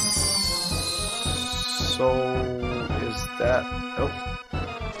 So, is that... Oh.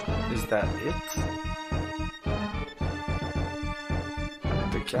 Is that it?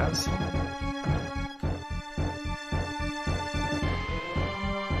 The castle?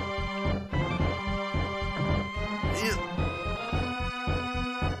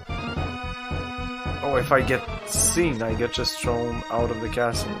 Oh, if I get seen, I get just thrown out of the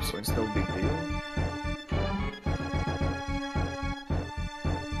castle, so it's no big deal.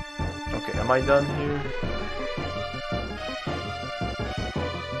 Okay, am I done here?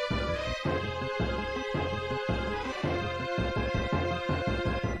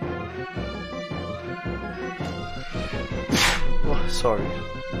 Oh, sorry.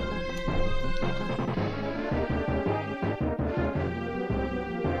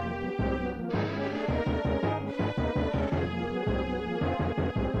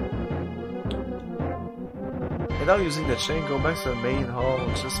 Without using the chain, go back to the main hall,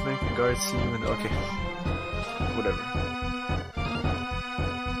 just make the guard see you and okay. Whatever.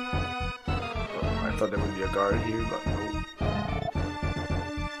 Oh, I thought there would be a guard here, but no.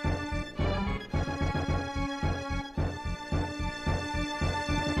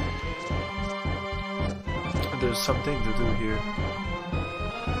 There's something to do here.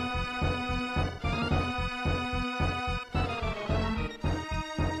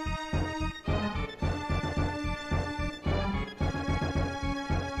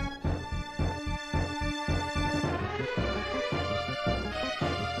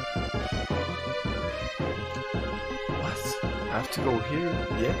 I have to go here?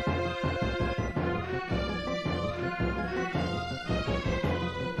 Yeah.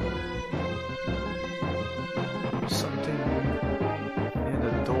 Something in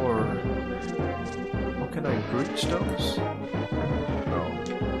the door. Oh, can I breach those? No.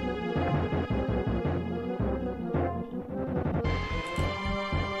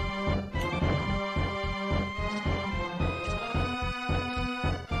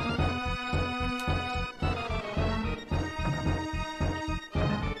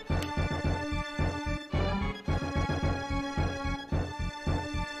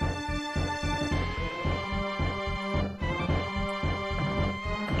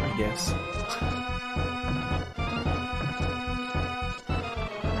 Yes.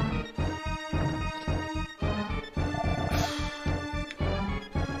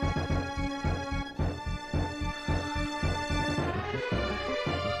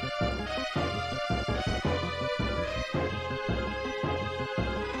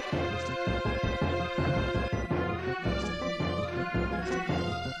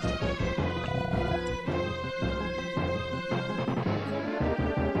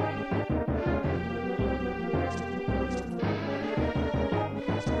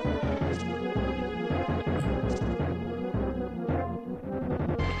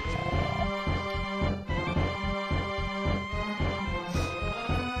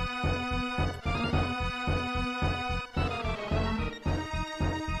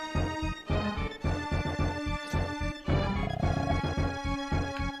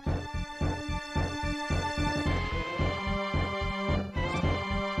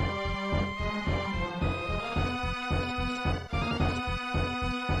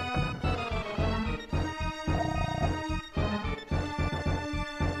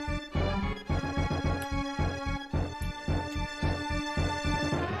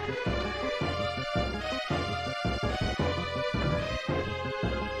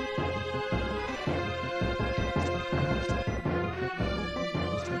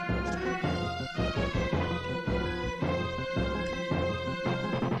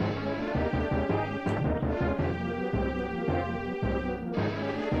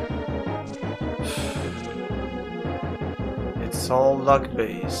 It's all luck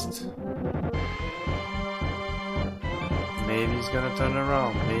based. Maybe he's gonna turn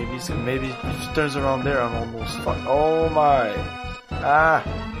around. Maybe if he turns around there, I'm almost fucked. Oh my! Ah!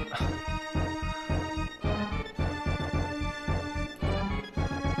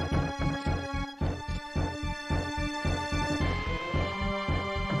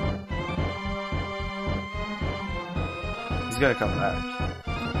 He's gonna come back.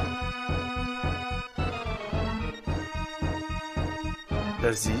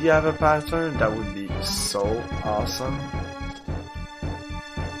 Does he have a pattern? That would be so awesome.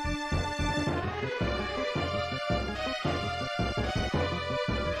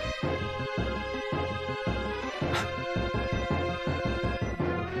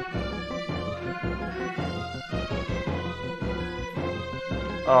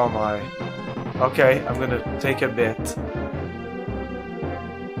 Oh my. Okay, I'm gonna take a bit.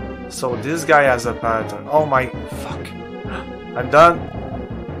 So this guy has a pattern. Oh my. Fuck. I'm done.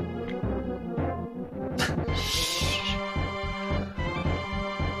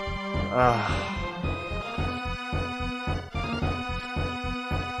 Ah.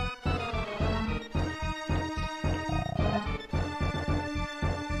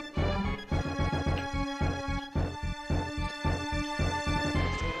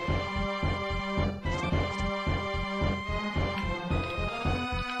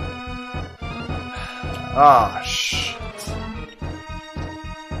 Ah, shit.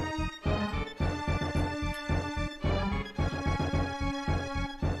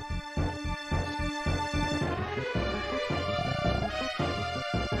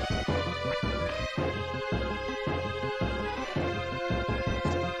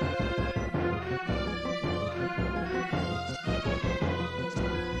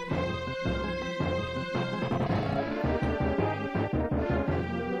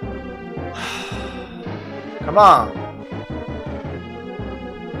 Come on.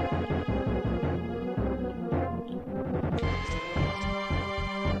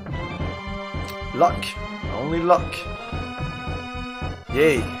 Luck. Only luck.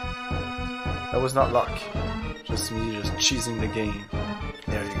 Yay. That was not luck. Just me just cheesing the game.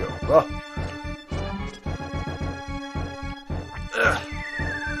 There you go. Oh. Ugh.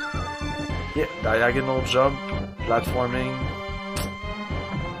 Yeah, diagonal jump, platforming.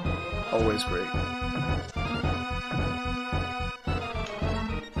 Always great.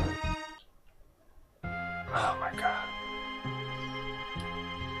 Oh my god.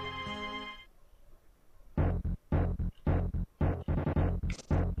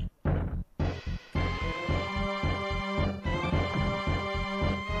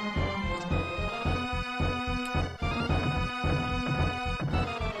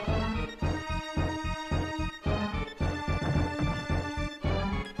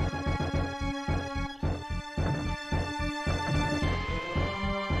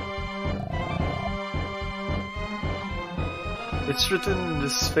 It's written in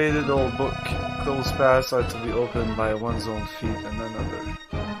this faded old book, closed paths are to be opened by one's own feet and another.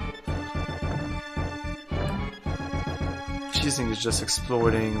 Cheesing is just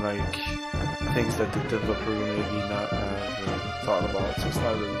exploiting like things that the developer maybe not have thought about, so it's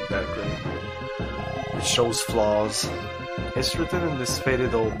not really that great. It shows flaws. It's written in this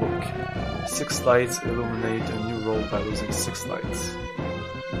faded old book. 6 lights illuminate a new road by losing 6 lights.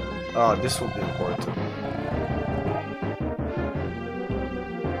 Ah, this will be important.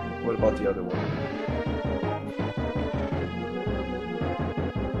 What about the other one?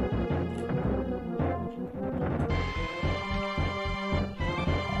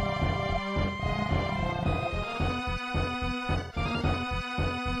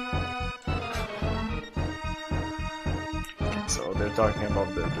 So they're talking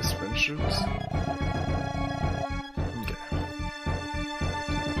about the sprint shoes. Okay.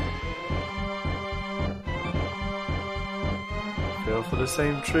 Fail for the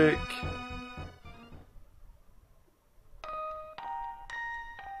same trick.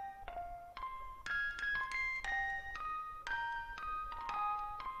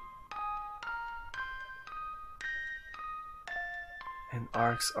 In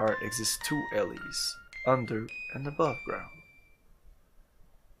Ark's art exist 2 Ellies, under and above ground.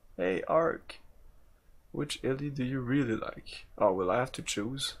 Hey Ark, which Ellie do you really like? Oh, will I have to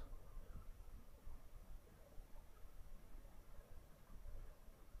choose?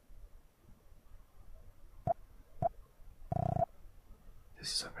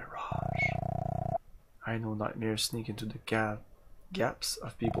 This is a mirage. I know nightmares sneak into the gaps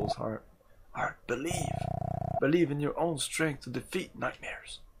of people's heart. Ark, believe! Believe in your own strength to defeat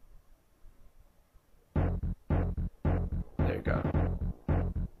nightmares. There you go.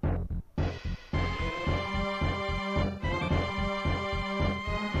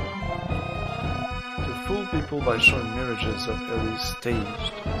 To fool people by showing mirages of Ellie's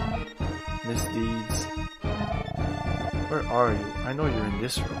staged misdeeds. Where are you? I know you're in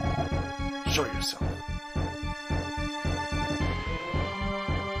this room. Show yourself.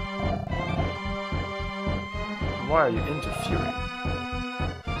 Why are you interfering?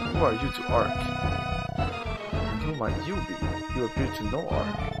 Who are you to Ark? And who might you be? You appear to know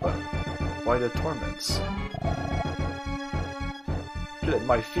Ark, but why the torments? Let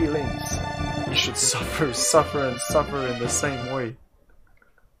my feelings. You should suffer in the same way.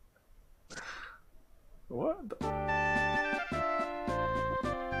 What the?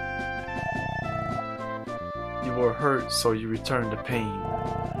 You were hurt, so you returned the pain.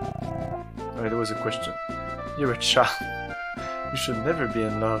 Alright, there was a question. You're a child. You should never be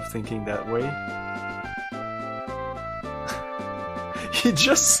in love thinking that way. He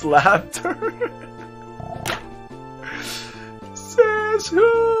just slapped her. Says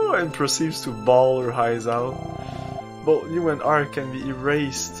who? And proceeds to bawl her eyes out. Both you and Ark can be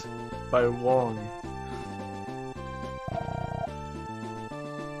erased by Wong.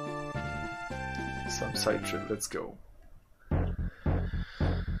 Some side trip, let's go.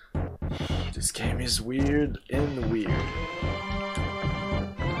 This game is weird and weird.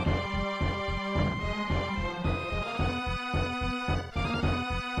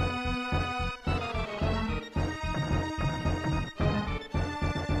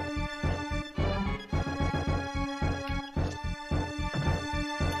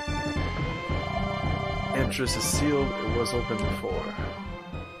 Entrance is sealed, it was open before.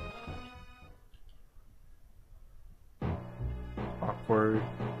 Awkward.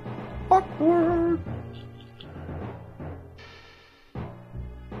 Awkward!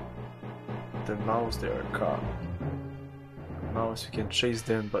 The mouse, they are caught. Mouse, you can chase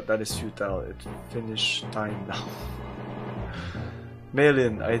them, but that is futile. It finish time now.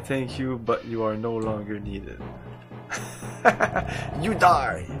 Malin, I thank you, but you are no longer needed. You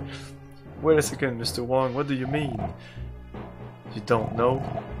die! Wait a second, Mr. Wong, what do you mean? You don't know?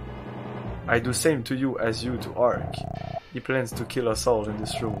 I do same to you as you to Ark. He plans to kill us all in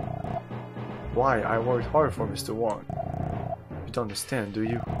this room. Why? I worked hard for Mr. Wong. You don't understand, do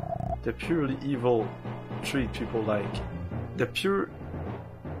you? The purely evil treat people like... The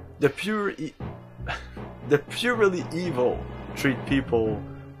purely evil treat people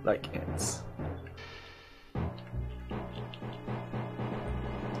like ants.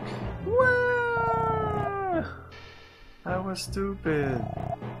 I was stupid.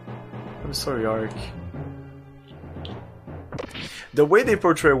 I'm sorry, Ark. The way they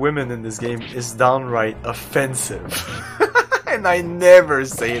portray women in this game is downright offensive. And I never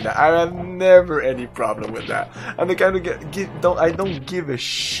say that. I have never any problem with that. I'm the kind of I don't give a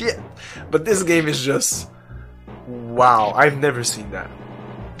shit. But this game is just wow. I've never seen that.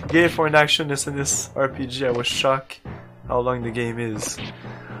 Game for an action SNES RPG. I was shocked how long the game is.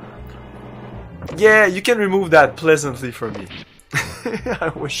 Yeah, you can remove that pleasantly for me.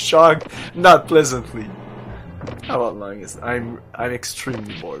 I was shocked, not pleasantly. How about long is I'm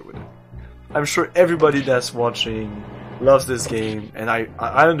extremely bored with it. I'm sure everybody that's watching loves this game, and I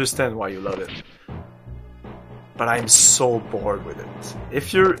understand why you love it. But I'm so bored with it.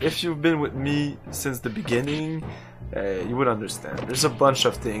 If you've been with me since the beginning, you would understand. There's a bunch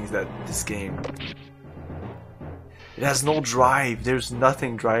of things that this game, it has no drive. There's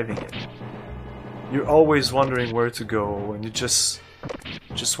nothing driving it. You're always wondering where to go, and you just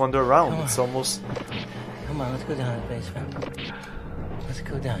wander around. It's almost... Come on, let's go down to the basement. Let's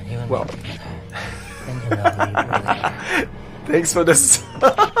go down. You and well, me together. Thanks for this.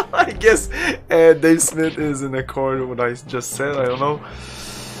 I guess Dave Smith is in accord with what I just said. I don't know.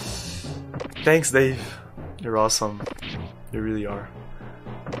 Thanks, Dave. You're awesome. You really are.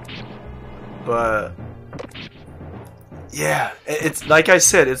 But... yeah, it's like I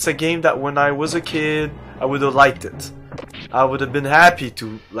said, it's a game that when I was a kid, I would have liked it. I would have been happy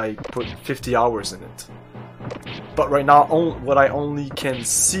to like put 50 hours in it. But right now, what I only can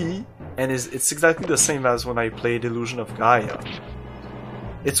see, and it's exactly the same as when I played Illusion of Gaia.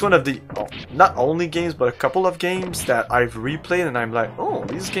 It's one of the, not only games, but a couple of games that I've replayed and I'm like, oh,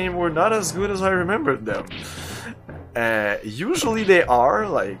 these games were not as good as I remembered them. Usually they are,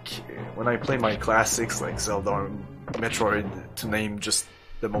 like, when I play my classics like Zelda or Metroid, to name just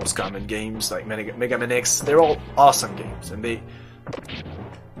the most common games, like Mega Man X, they're all awesome games, and they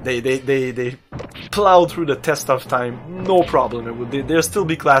plow through the test of time, no problem. They'll still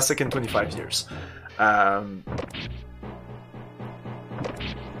be classic in 25 years.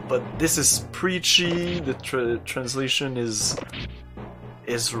 But this is preachy. The translation is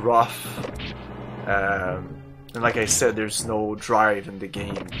rough, and like I said, there's no drive in the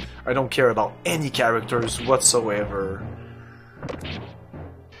game. I don't care about any characters whatsoever.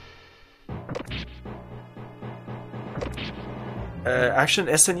 Action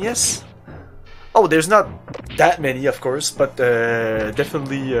SNES? Oh, there's not that many, of course, but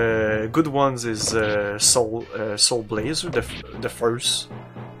definitely good ones is Soul Blazer, the first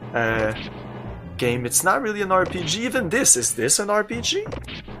game. It's not really an RPG. Even this, is this an RPG?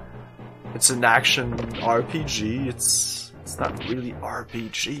 It's an action RPG. It's not really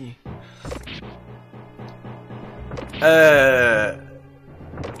RPG.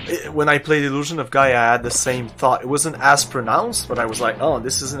 When I played Illusion of Gaia, I had the same thought. It wasn't as pronounced, but I was like, oh,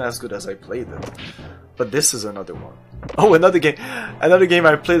 this isn't as good as I played it. But this is another one. Oh, another game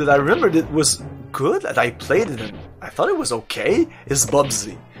I played that I remembered it was good, that I played it, and I thought it was okay is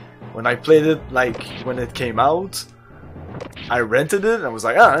Bubsy. When I played it, like, when it came out, I rented it and I was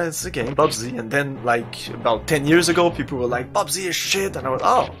like, ah, it's a game, Bubsy. And then, like, about 10 years ago, people were like, Bubsy is shit. And I was,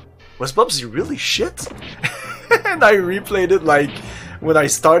 oh, was Bubsy really shit? And I replayed it, like, when I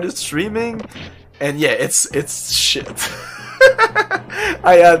started streaming. And yeah, it's shit.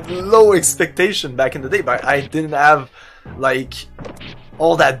 I had low expectation back in the day, but I didn't have, like,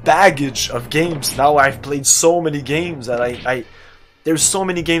 all that baggage of games. Now I've played so many games that there's so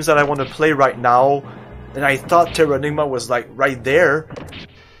many games that I want to play right now, and I thought Terranigma was like right there,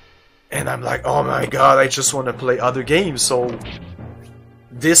 and I'm like, oh my god, I just want to play other games. So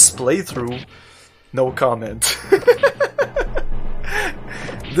this playthrough, no comment.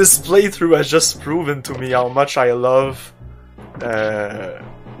 This playthrough has just proven to me how much I love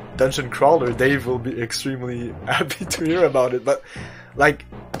Dungeon Crawler. Dave will be extremely happy to hear about it, but like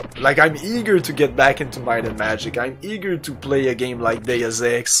I'm eager to get back into Might and Magic. I'm eager to play a game like Deus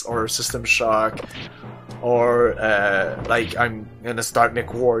Ex or System Shock, or like I'm gonna start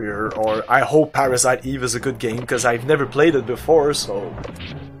MechWarrior, or I hope Parasite Eve is a good game because I've never played it before. So,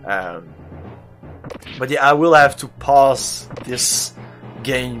 but yeah, I will have to pause this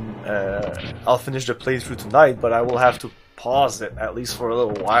game. I'll finish the playthrough tonight, but I will have to pause it at least for a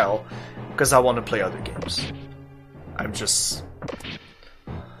little while because I want to play other games.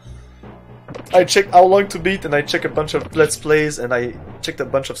 I checked how long to beat, and I checked a bunch of Let's Plays, and I checked a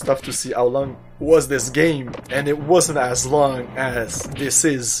bunch of stuff to see how long was this game, and it wasn't as long as this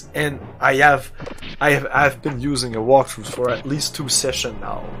is. And I've been using a walkthrough for at least 2 sessions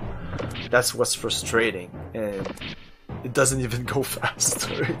now. That's what's frustrating, and it doesn't even go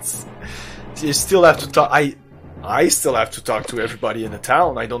faster. You still have to talk. I still have to talk to everybody in the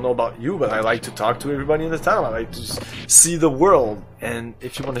town. I don't know about you, but I like to talk to everybody in the town. I like to see the world. And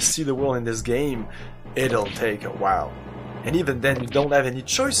if you want to see the world in this game, it'll take a while. And even then, you don't have any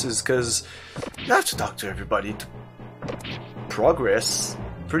choices, because you have to talk to everybody to progress,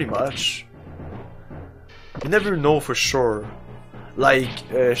 pretty much. You never know for sure. Like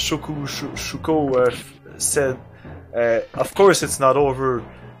Shuko said, of course it's not over.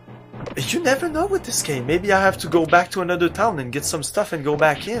 You never know with this game. Maybe I have to go back to another town and get some stuff and go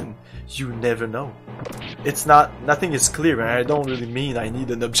back in. You never know. It's not, nothing is clear, and I don't really mean I need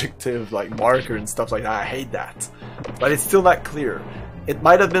an objective like marker and stuff like that. I hate that. But it's still not clear. It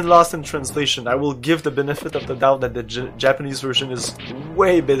might have been lost in translation. I will give the benefit of the doubt that the Japanese version is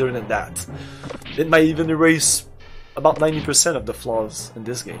way better than that. It might even erase about 90% of the flaws in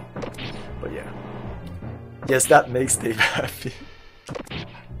this game. But yeah. Yes, that makes Dave happy.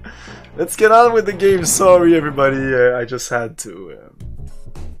 Let's get on with the game. Sorry everybody, I just had to.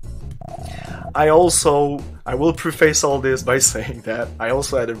 I will preface all this by saying that I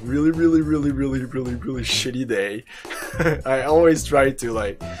also had a really shitty day. I always try to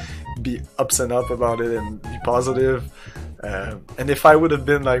like be ups and up about it and be positive. And if I would have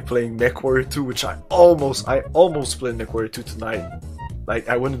been like playing MechWarrior 2, which I almost played MechWarrior 2 tonight, like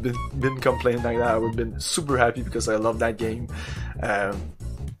I wouldn't have been complaining like that. I would have been super happy because I love that game.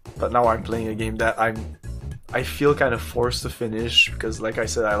 But now I'm playing a game that I feel kind of forced to finish, because like I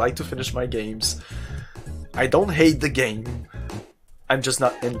said, I like to finish my games. I don't hate the game, I'm just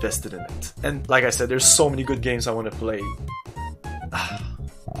not invested in it. And like I said, there's so many good games I want to play.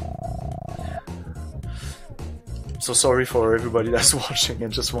 So sorry for everybody that's watching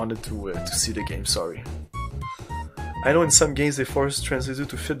and just wanted to see the game, sorry. I know in some games they force translators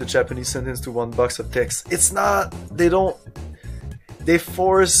to fit the Japanese sentence to one box of text. It's not, they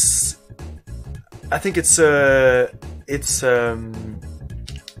force, I think it's a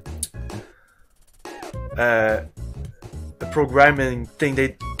programming thing.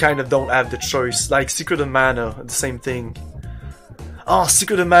 They kind of don't have the choice. Like Secret of Mana, the same thing. Oh,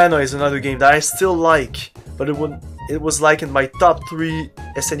 Secret of Mana is another game that I still like, but it was like in my top 3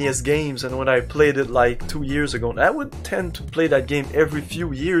 SNES games, and when I played it like 2 years ago, and I would tend to play that game every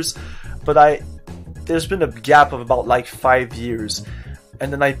few years, but there's been a gap of about like 5 years,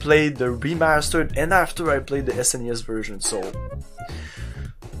 and then I played the remastered, and after I played the SNES version, so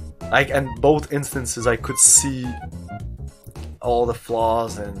like, and both instances I could see all the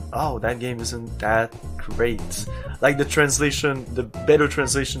flaws, and oh, that game isn't that great. Like the translation, the better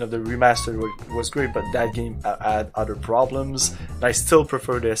translation of the remastered was great, but that game had other problems. And I still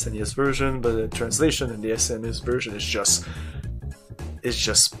prefer the SNES version, but the translation in the SNES version is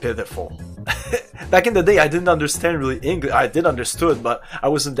just pitiful. Back in the day, I didn't understand really English. I did understood, but I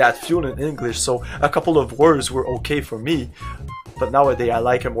wasn't that fluent in English, so a couple of words were okay for me. But nowadays, I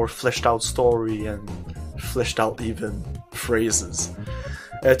like a more fleshed out story and fleshed out even phrases.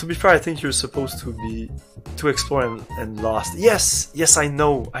 To be fair, I think you're supposed to to explore and lost. Yes, I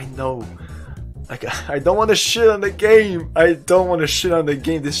know. Like, I don't want to shit on the game.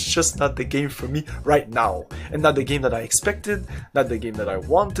 This is just not the game for me right now. And not the game that I expected, not the game that I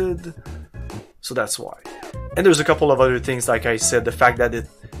wanted. So that's why. And there's a couple of other things, like I said, the fact that it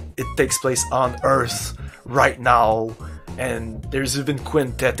takes place on Earth right now. And there's even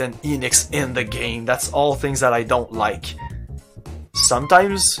Quintet and Enix in the game. That's all things that I don't like.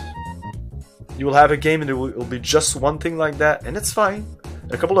 Sometimes you will have a game and it will be just one thing like that, and it's fine.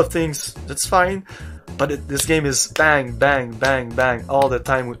 A couple of things, that's fine. But this game is bang, bang, bang, bang all the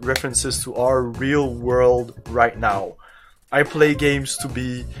time with references to our real world right now. I play games to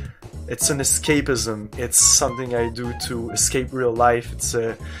be... It's an escapism. It's something I do to escape real life.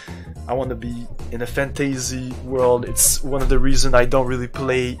 I want to be in a fantasy world. It's one of the reasons I don't really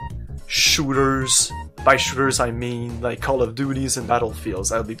play shooters. By shooters I mean like Call of Duties and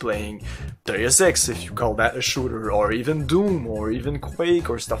Battlefields. I'll be playing Deus Ex, if you call that a shooter, or even Doom, or even Quake,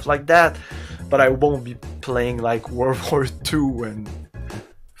 or stuff like that. But I won't be playing like World War II, and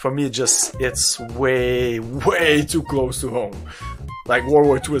for me it's way, way too close to home. Like World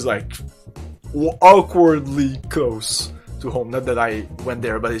War II is like awkwardly close to home. Not that I went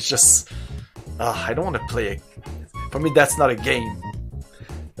there, but it's just I don't want to play it. For me, that's not a game.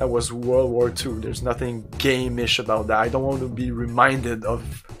 That was World War II. There's nothing game-ish about that. I don't want to be reminded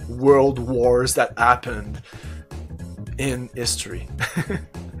of world wars that happened in history.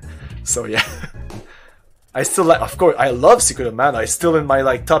 So yeah. I still like, of course, I love Secret of Mana. It's still in my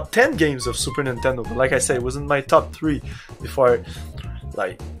like top 10 games of Super Nintendo. But like I said, it was in my top 3 before.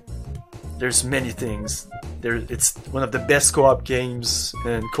 Like, there's many things. It's one of the best co-op games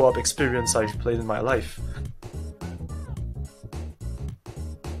and co-op experience I've played in my life.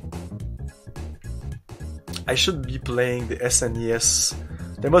 I should be playing the SNES.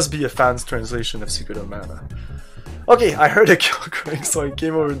 There must be a fan's translation of Secret of Mana. Okay, I heard a girl crying, so I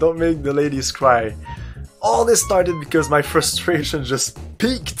came over. Don't make the ladies cry. All this started because my frustration just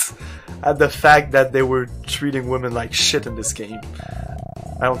peaked at the fact that they were treating women like shit in this game.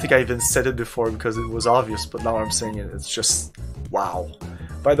 I don't think I even said it before because it was obvious, but now I'm saying it. It's just wow.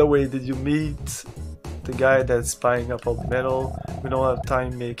 By the way, did you meet the guy that's buying up all the metal? We don't have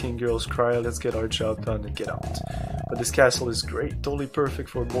time making girls cry. Let's get our job done and get out. But this castle is great. Totally perfect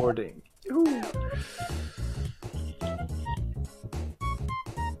for boarding. Yoo-hoo.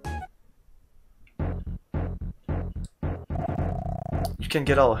 You can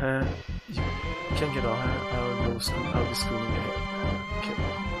get all, huh? You can get all, huh? I'll be scooting ahead. Okay.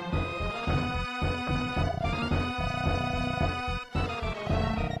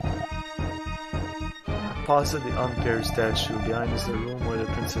 Opposite the unpaired statue, behind is the room where the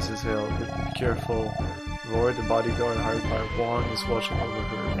princess is held. Be careful. Roy, the bodyguard hired by Juan, is watching over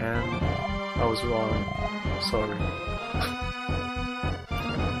her. And I was wrong. Sorry.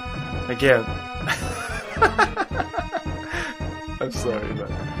 Again. I'm sorry, but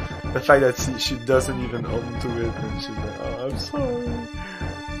the fact that she doesn't even own to it, and she's like, oh, I'm sorry.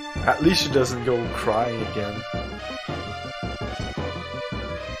 At least she doesn't go crying again.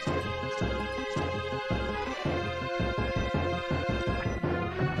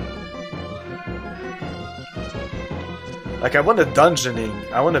 Like, I want a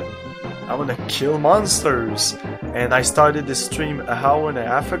dungeoning. I want to kill monsters. And I started this stream an hour and a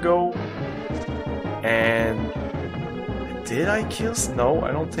half ago. And did I kill? No,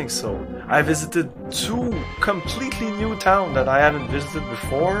 I don't think so. I visited 2 completely new towns that I haven't visited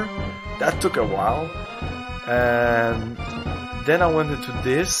before. That took a while. And then I went into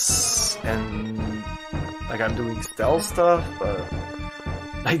this, and like I'm doing stealth stuff.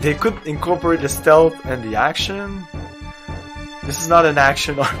 Like, they could incorporate the stealth and the action. This is not an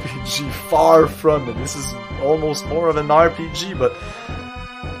action RPG, far from it. This is almost more of an RPG, but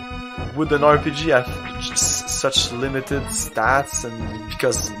would an RPG have such limited stats? And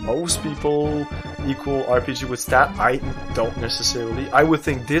because most people equal RPG with stat, I don't necessarily. I would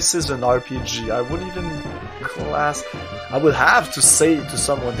think this is an RPG. I wouldn't even class. I would have to say to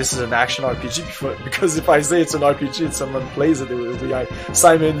someone this is an action RPG before, because if I say it's an RPG and someone plays it, it will be like,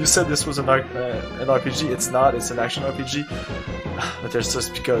 Simon, you said this was an RPG. It's not. It's an action RPG. But there's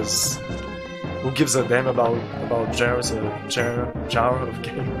just because who gives a damn about genres genre of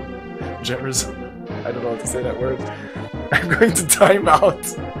game? Genres. I don't know how to say that word. I'm going to time out.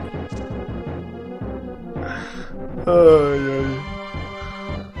 Oh, yeah.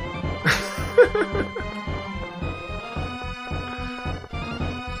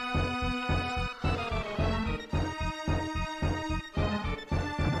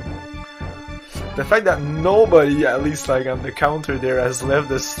 The fact that nobody, at least like on the counter there, has left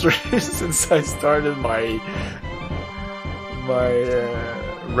the stream since I started my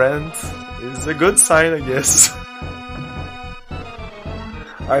rant is a good sign, I guess.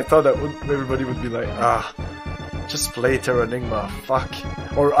 I thought that everybody would be like, ah, just play Terranigma, fuck.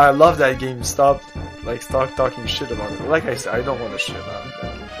 Or I love that game, stop talking shit about it. Like I said, I don't want to shit on that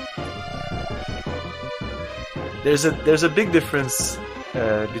game. There's a big difference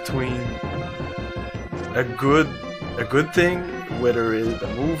between a good thing, whether it's a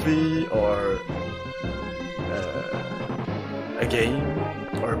movie or a game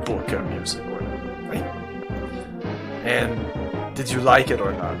or a book or music or whatever, right? And did you like it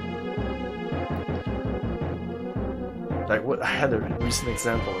or not? Like what? I had a recent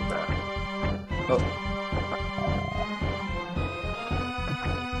example of that.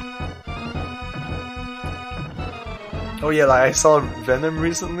 Oh yeah, like I saw Venom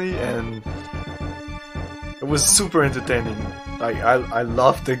recently and it was super entertaining. Like I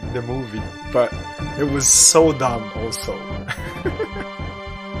loved the movie, but it was so dumb also.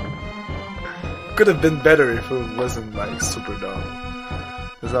 Could have been better if it wasn't like super dumb.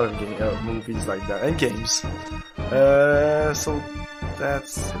 There's a lot of movies like that and games. So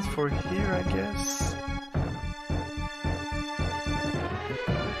that's it for here, I guess.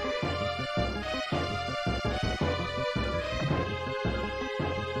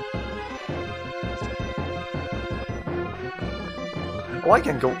 Oh, I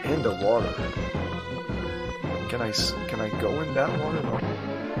can go in the water. Can I go in that water? No,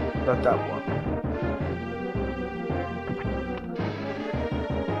 not that one.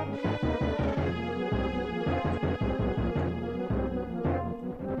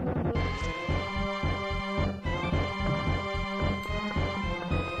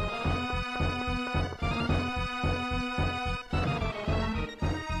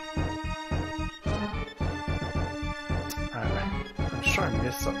 I'm sure I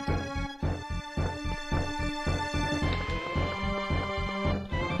missed something.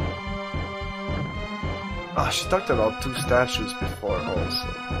 Ah, she talked about 2 statues before also.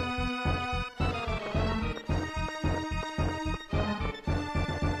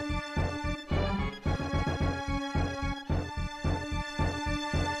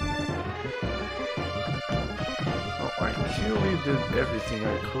 Oh, I clearly did everything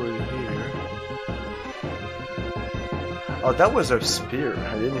I could here. Oh, that was a spear.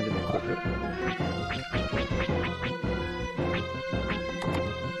 I didn't even equip it.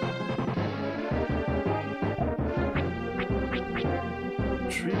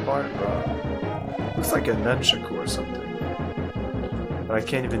 Tree-bark rod. Looks like a nunchaku or something. But I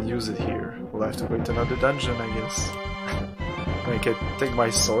can't even use it here. We'll have to wait another dungeon, I guess. I can take my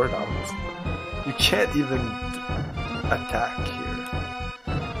sword out. You can't even attack here.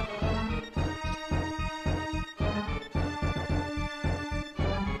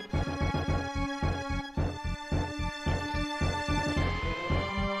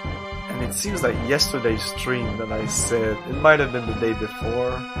 It seems like yesterday's stream that I said, it might have been the day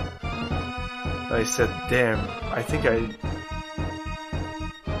before, I said, damn, I think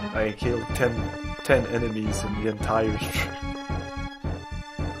I killed 10 enemies in the entire stream.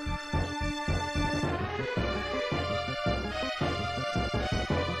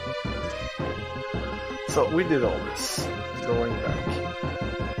 So we did all this, going back.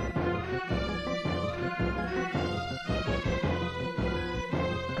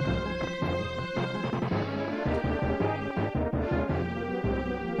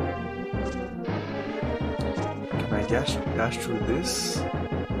 Dash through this.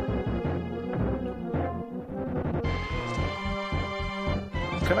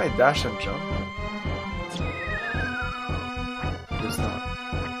 Can I dash and jump? Guess not.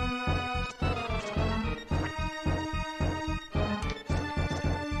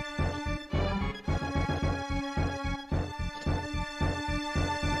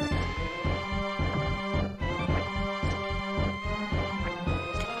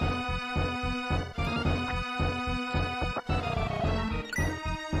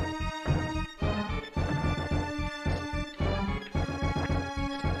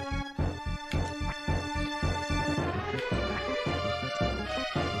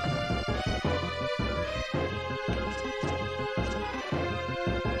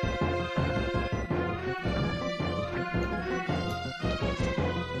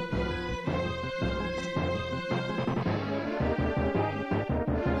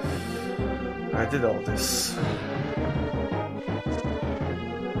 I did all this.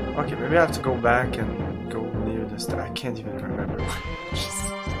 Okay, maybe I have to go back and go near this. I can't even remember.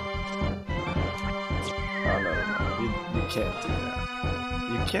 Oh no, you can't do that.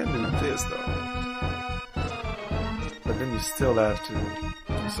 You can do this though. But then you still have to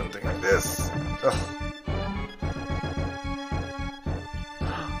do something like this. Ugh.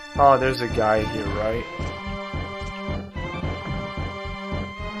 Oh, there's a guy here, right?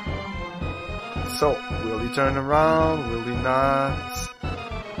 So, will he turn around? Will he not?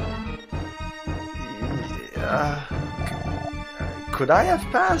 Yeah. Could I have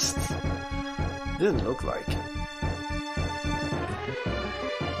passed? Didn't look like it.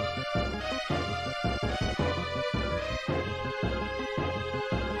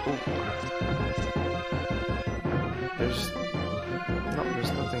 There's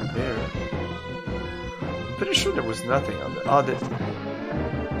nothing there. I'm pretty sure there was nothing on the other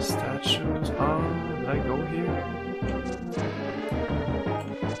statues. Did I go here?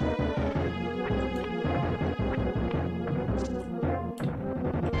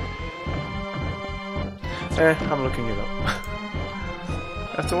 I'm looking it up.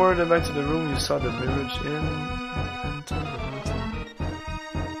 Afterward, back to the room you saw the mirage in. Enter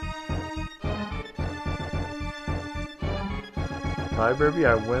the library.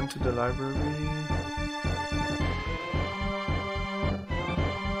 I went to the library.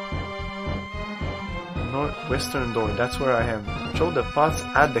 Northwestern door. That's where I am. Throw the pots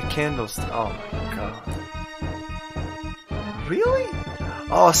at the candles. Oh my god. Really?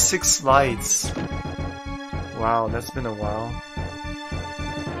 Oh, 6 lights. Wow, that's been a while.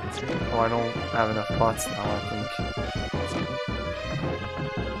 Oh, I don't have enough pots now, I think.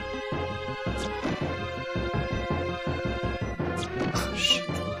 Oh, shit.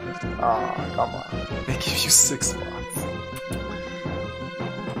 Ah, come on. They give you 6 pots.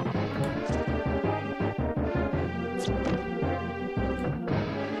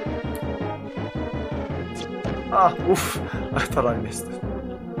 Ah, oof. I thought I missed it.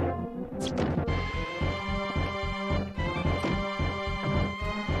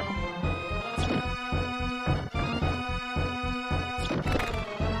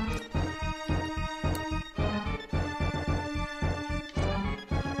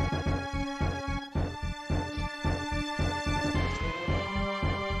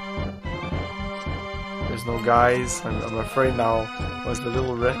 There's no guys. I'm afraid now. Was a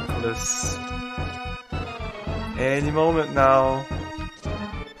little reckless. Any moment now.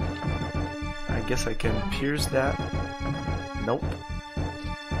 I guess I can pierce that. Nope.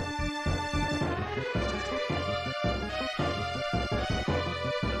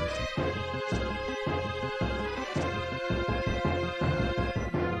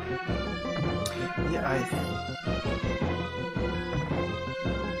 Yeah,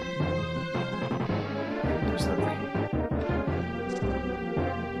 there's nothing.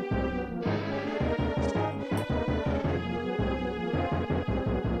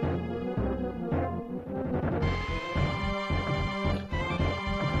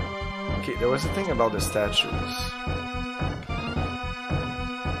 Okay, there was a thing about the statues.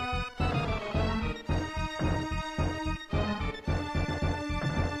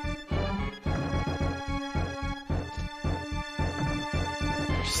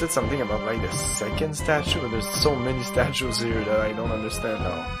 She said something about like the second statue, but there's so many statues here that I don't understand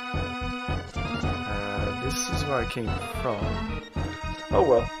now. This is where I came from. Oh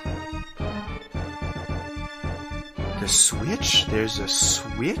well. The switch? There's a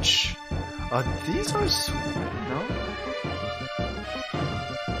switch? These are no?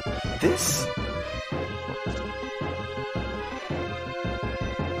 This?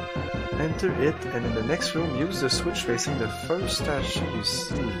 Enter it, and in the next room, use the switch facing the first statue you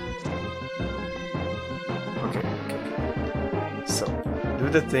see. Okay. So, do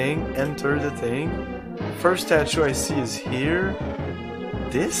the thing, enter the thing. First statue I see is here.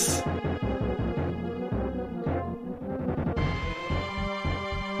 This?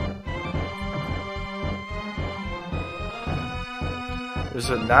 There's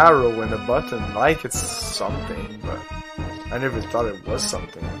an arrow and a button, like it's something, but I never thought it was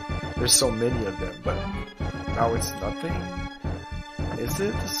something. There's so many of them, but now it's nothing? Is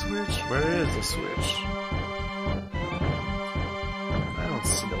it the switch? Where is the switch? I don't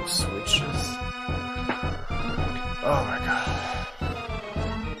see no switches. Oh my god.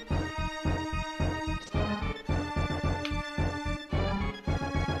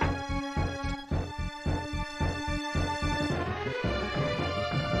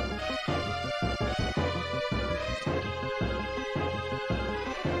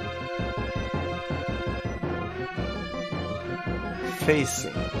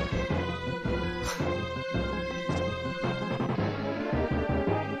 Facing.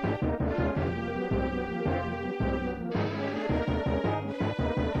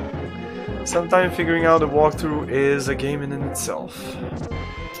 Sometimes figuring out a walkthrough is a game in itself.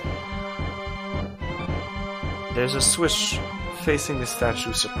 There's a switch facing the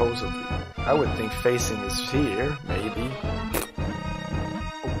statue, supposedly. I would think facing is here, maybe.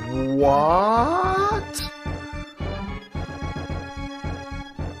 What?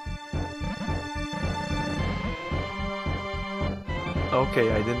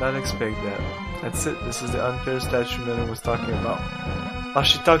 Okay, I did not expect that. That's it, this is the unpaired statue Melon was talking about. Oh,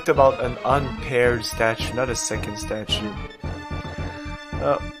 she talked about an unpaired statue, not a second statue.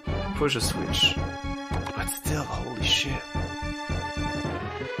 Push a switch. But still, holy shit.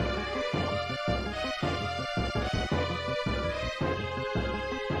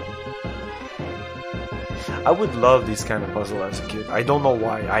 I would love these kind of puzzles as a kid. I don't know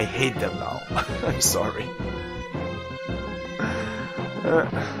why. I hate them now. I'm sorry.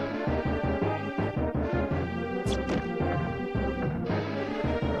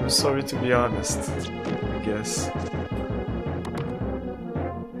 I'm sorry to be honest, I guess.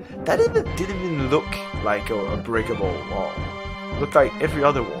 That didn't even look like a breakable wall. It looked like every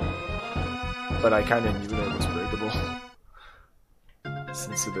other wall. But I kinda knew that it was breakable.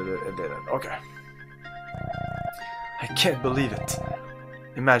 Since it didn't. Okay. I can't believe it.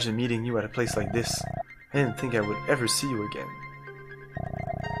 Imagine meeting you at a place like this. I didn't think I would ever see you again.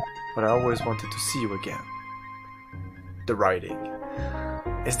 But I always wanted to see you again. The writing.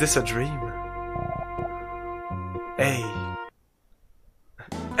 Is this a dream? Hey.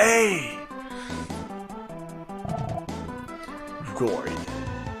 Hey! Roy.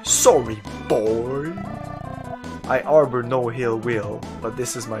 Sorry, boy. I harbor no ill will, but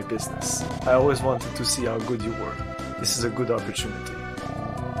this is my business. I always wanted to see how good you were. This is a good opportunity.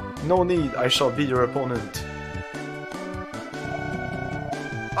 No need, I shall be your opponent.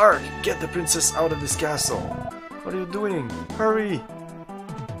 Ark, get the princess out of this castle. What are you doing? Hurry!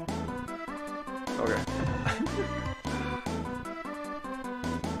 Okay.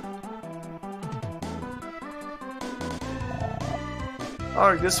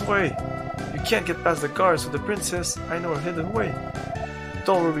 Ark, this way! You can't get past the guards with the princess. I know a hidden way.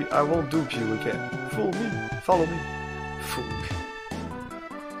 Don't worry, I won't dupe you again. Fool me. Follow me. Fool me.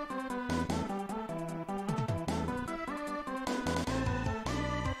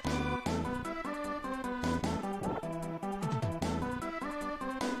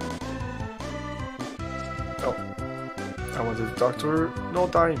 Oh. I wanted to talk to her. No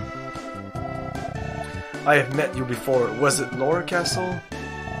time. I have met you before. Was it Laura Castle?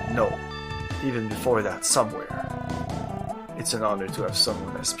 No. Even before that, somewhere. It's an honor to have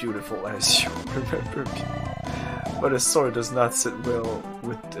someone as beautiful as you remember me. But a sword does not sit well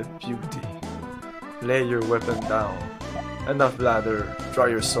with a beauty. Lay your weapon down. Enough blather. Draw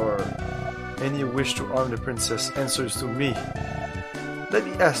your sword. Any wish to harm the princess answers to me. Let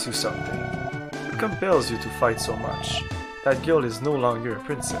me ask you something. What compels you to fight so much? That girl is no longer a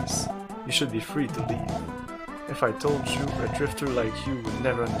princess. You should be free to leave. If I told you a drifter like you would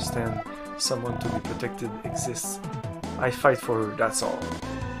never understand someone to be protected exists, I fight for her, that's all.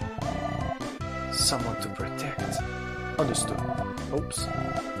 Someone to protect. Understood. Oops.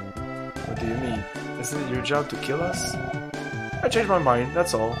 What do you mean? Isn't it your job to kill us? I changed my mind,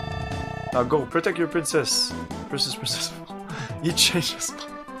 that's all. Now go, protect your princess. Princess. He changed his mind.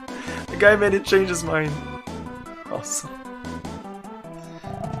 The guy made it change his mind. Awesome.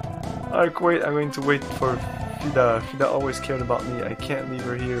 Alright, wait, I'm going to wait for Fida. Fida always cared about me. I can't leave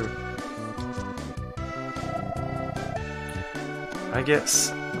her here. I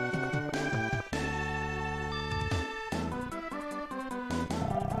guess.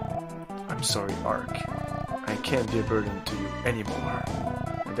 I'm sorry, Ark. I can't be a burden to you anymore.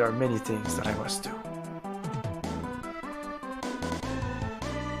 And there are many things that I must do.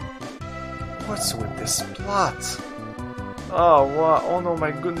 What's with this plot? Oh, wow. Oh no,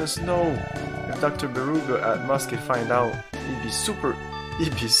 my goodness, no. If Dr. Beruga at Musket find out, he'd be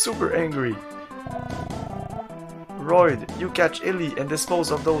super angry. Royd, you catch Illy and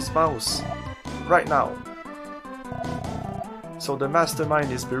dispose of those mouse. Right now. So the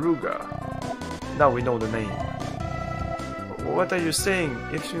mastermind is Beruga. Now we know the name. What are you saying?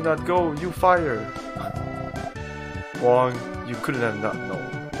 If you not go, you fire. Wong, you couldn't have not known.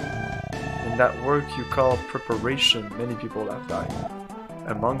 In that work you call preparation, many people have died.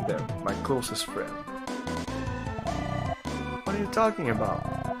 Among them, my closest friend. What are you talking about?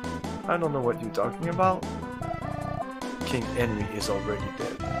 I don't know what you're talking about. King Henry is already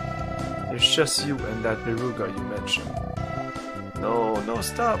dead. It's just you and that Beruga you mentioned. No,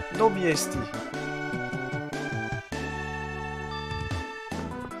 stop. No BST.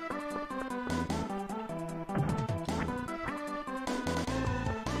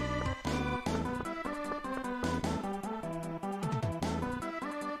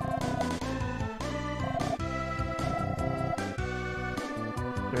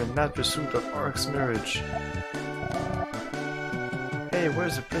 They're in mad pursuit of Ark's marriage. Hey,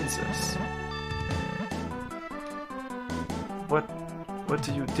 where's the princess? What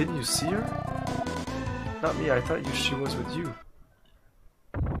didn't you see her? Not me, I thought she was with you.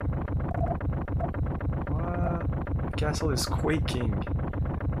 What? The castle is quaking.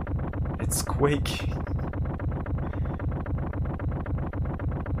 It's quaking.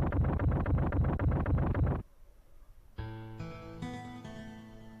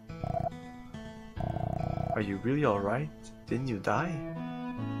 Are you really alright? Didn't you die?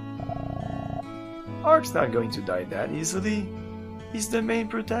 Ark's not going to die that easily. He's the main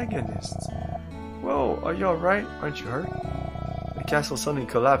protagonist. Whoa, are you alright? Aren't you hurt? The castle suddenly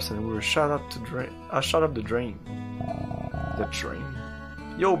collapsed and we were shot up the drain. The train?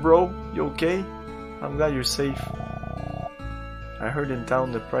 Yo bro, you okay? I'm glad you're safe. I heard in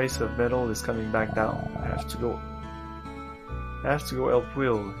town the price of metal is coming back down. I have to go help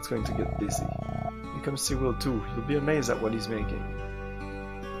Will. It's going to get busy. You come see Will too. You'll be amazed at what he's making.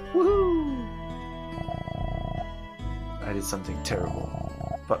 Woohoo! I did something terrible.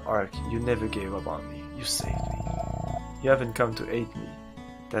 But Ark, you never gave up on me. You saved me. You haven't come to aid me.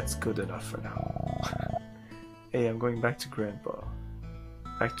 That's good enough for now. Hey, I'm going back to Grandpa.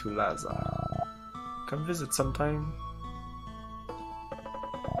 Back to Lazar. Come visit sometime.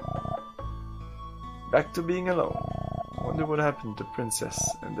 Back to being alone. Wonder what happened to Princess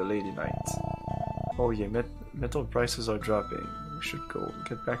and the Lady Knight. Oh yeah, metal prices are dropping. We should go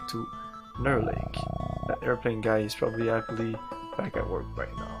get back to Ner Lake. That airplane guy is probably happily back at work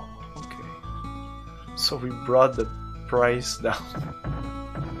right now. Okay. So we brought the price down.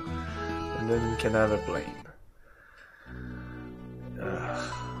 And then we can have a plane.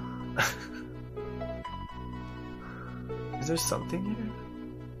 Is there something here?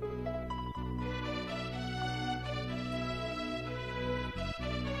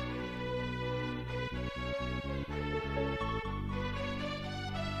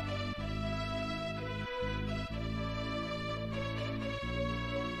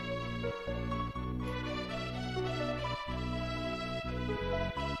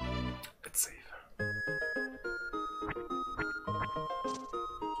 Let's save.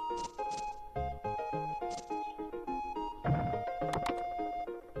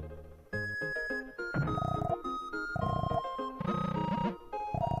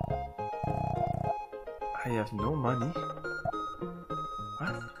 I have no money.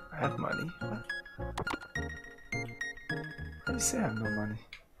 What? I have money? What? How do you say I have no money?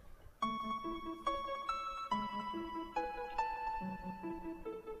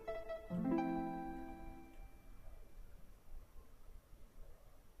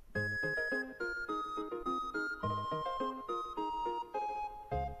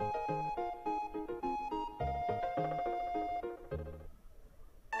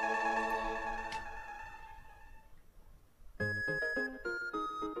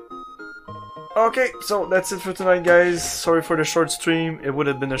 Okay, so that's it for tonight, guys. Sorry for the short stream. It would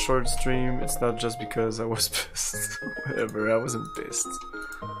have been a short stream. It's not just because I was pissed. Whatever, I wasn't pissed.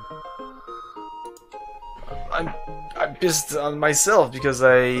 I'm pissed on myself because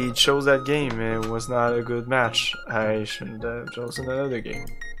I chose that game and it was not a good match. I shouldn't have chosen another game.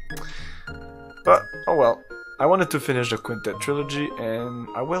 But, oh well. I wanted to finish the Quintet Trilogy and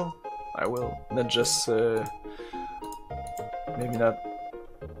I will. I will. Not just, maybe not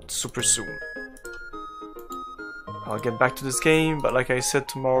super soon. I'll get back to this game, but like I said,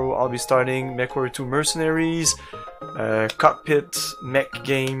 tomorrow I'll be starting MechWarrior 2 Mercenaries, cockpit mech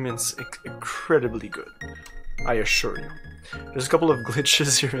game. It's incredibly good, I assure you. There's a couple of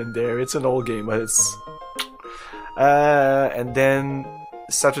glitches here and there. It's an old game, but it's... and then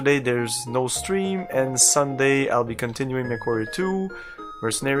Saturday there's no stream, and Sunday I'll be continuing MechWarrior 2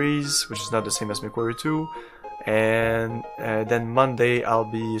 Mercenaries, which is not the same as MechWarrior 2. And then Monday I'll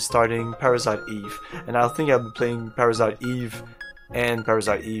be starting Parasite Eve, and I think I'll be playing Parasite Eve and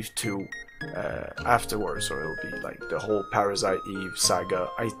Parasite Eve 2 afterwards, so it'll be like the whole Parasite Eve saga.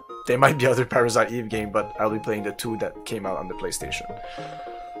 There might be other Parasite Eve game, but I'll be playing the 2 that came out on the PlayStation.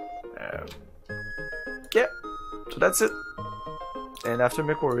 Yeah, so that's it. And after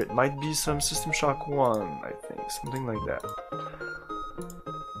MechWarrior it might be some System Shock 1, I think, something like that.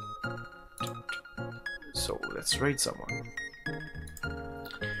 So let's raid someone.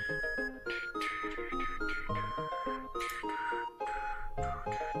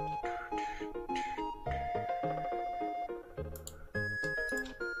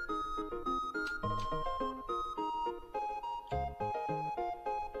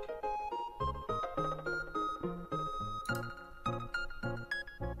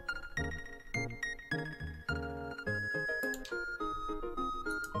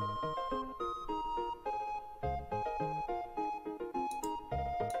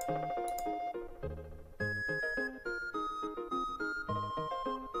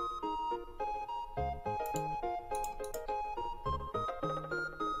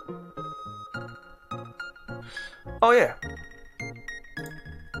 Oh yeah.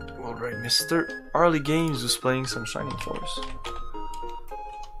 Well, right, Mr. Arlie Games was playing some Shining Force.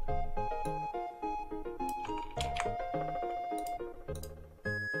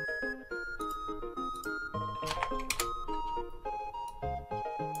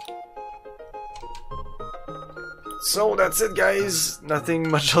 So that's it, guys. Nothing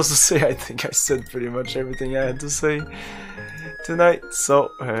much else to say. I think I said pretty much everything I had to say tonight. So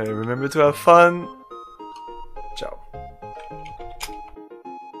remember to have fun. Ciao.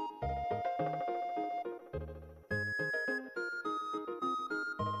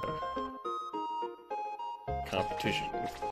 Competition.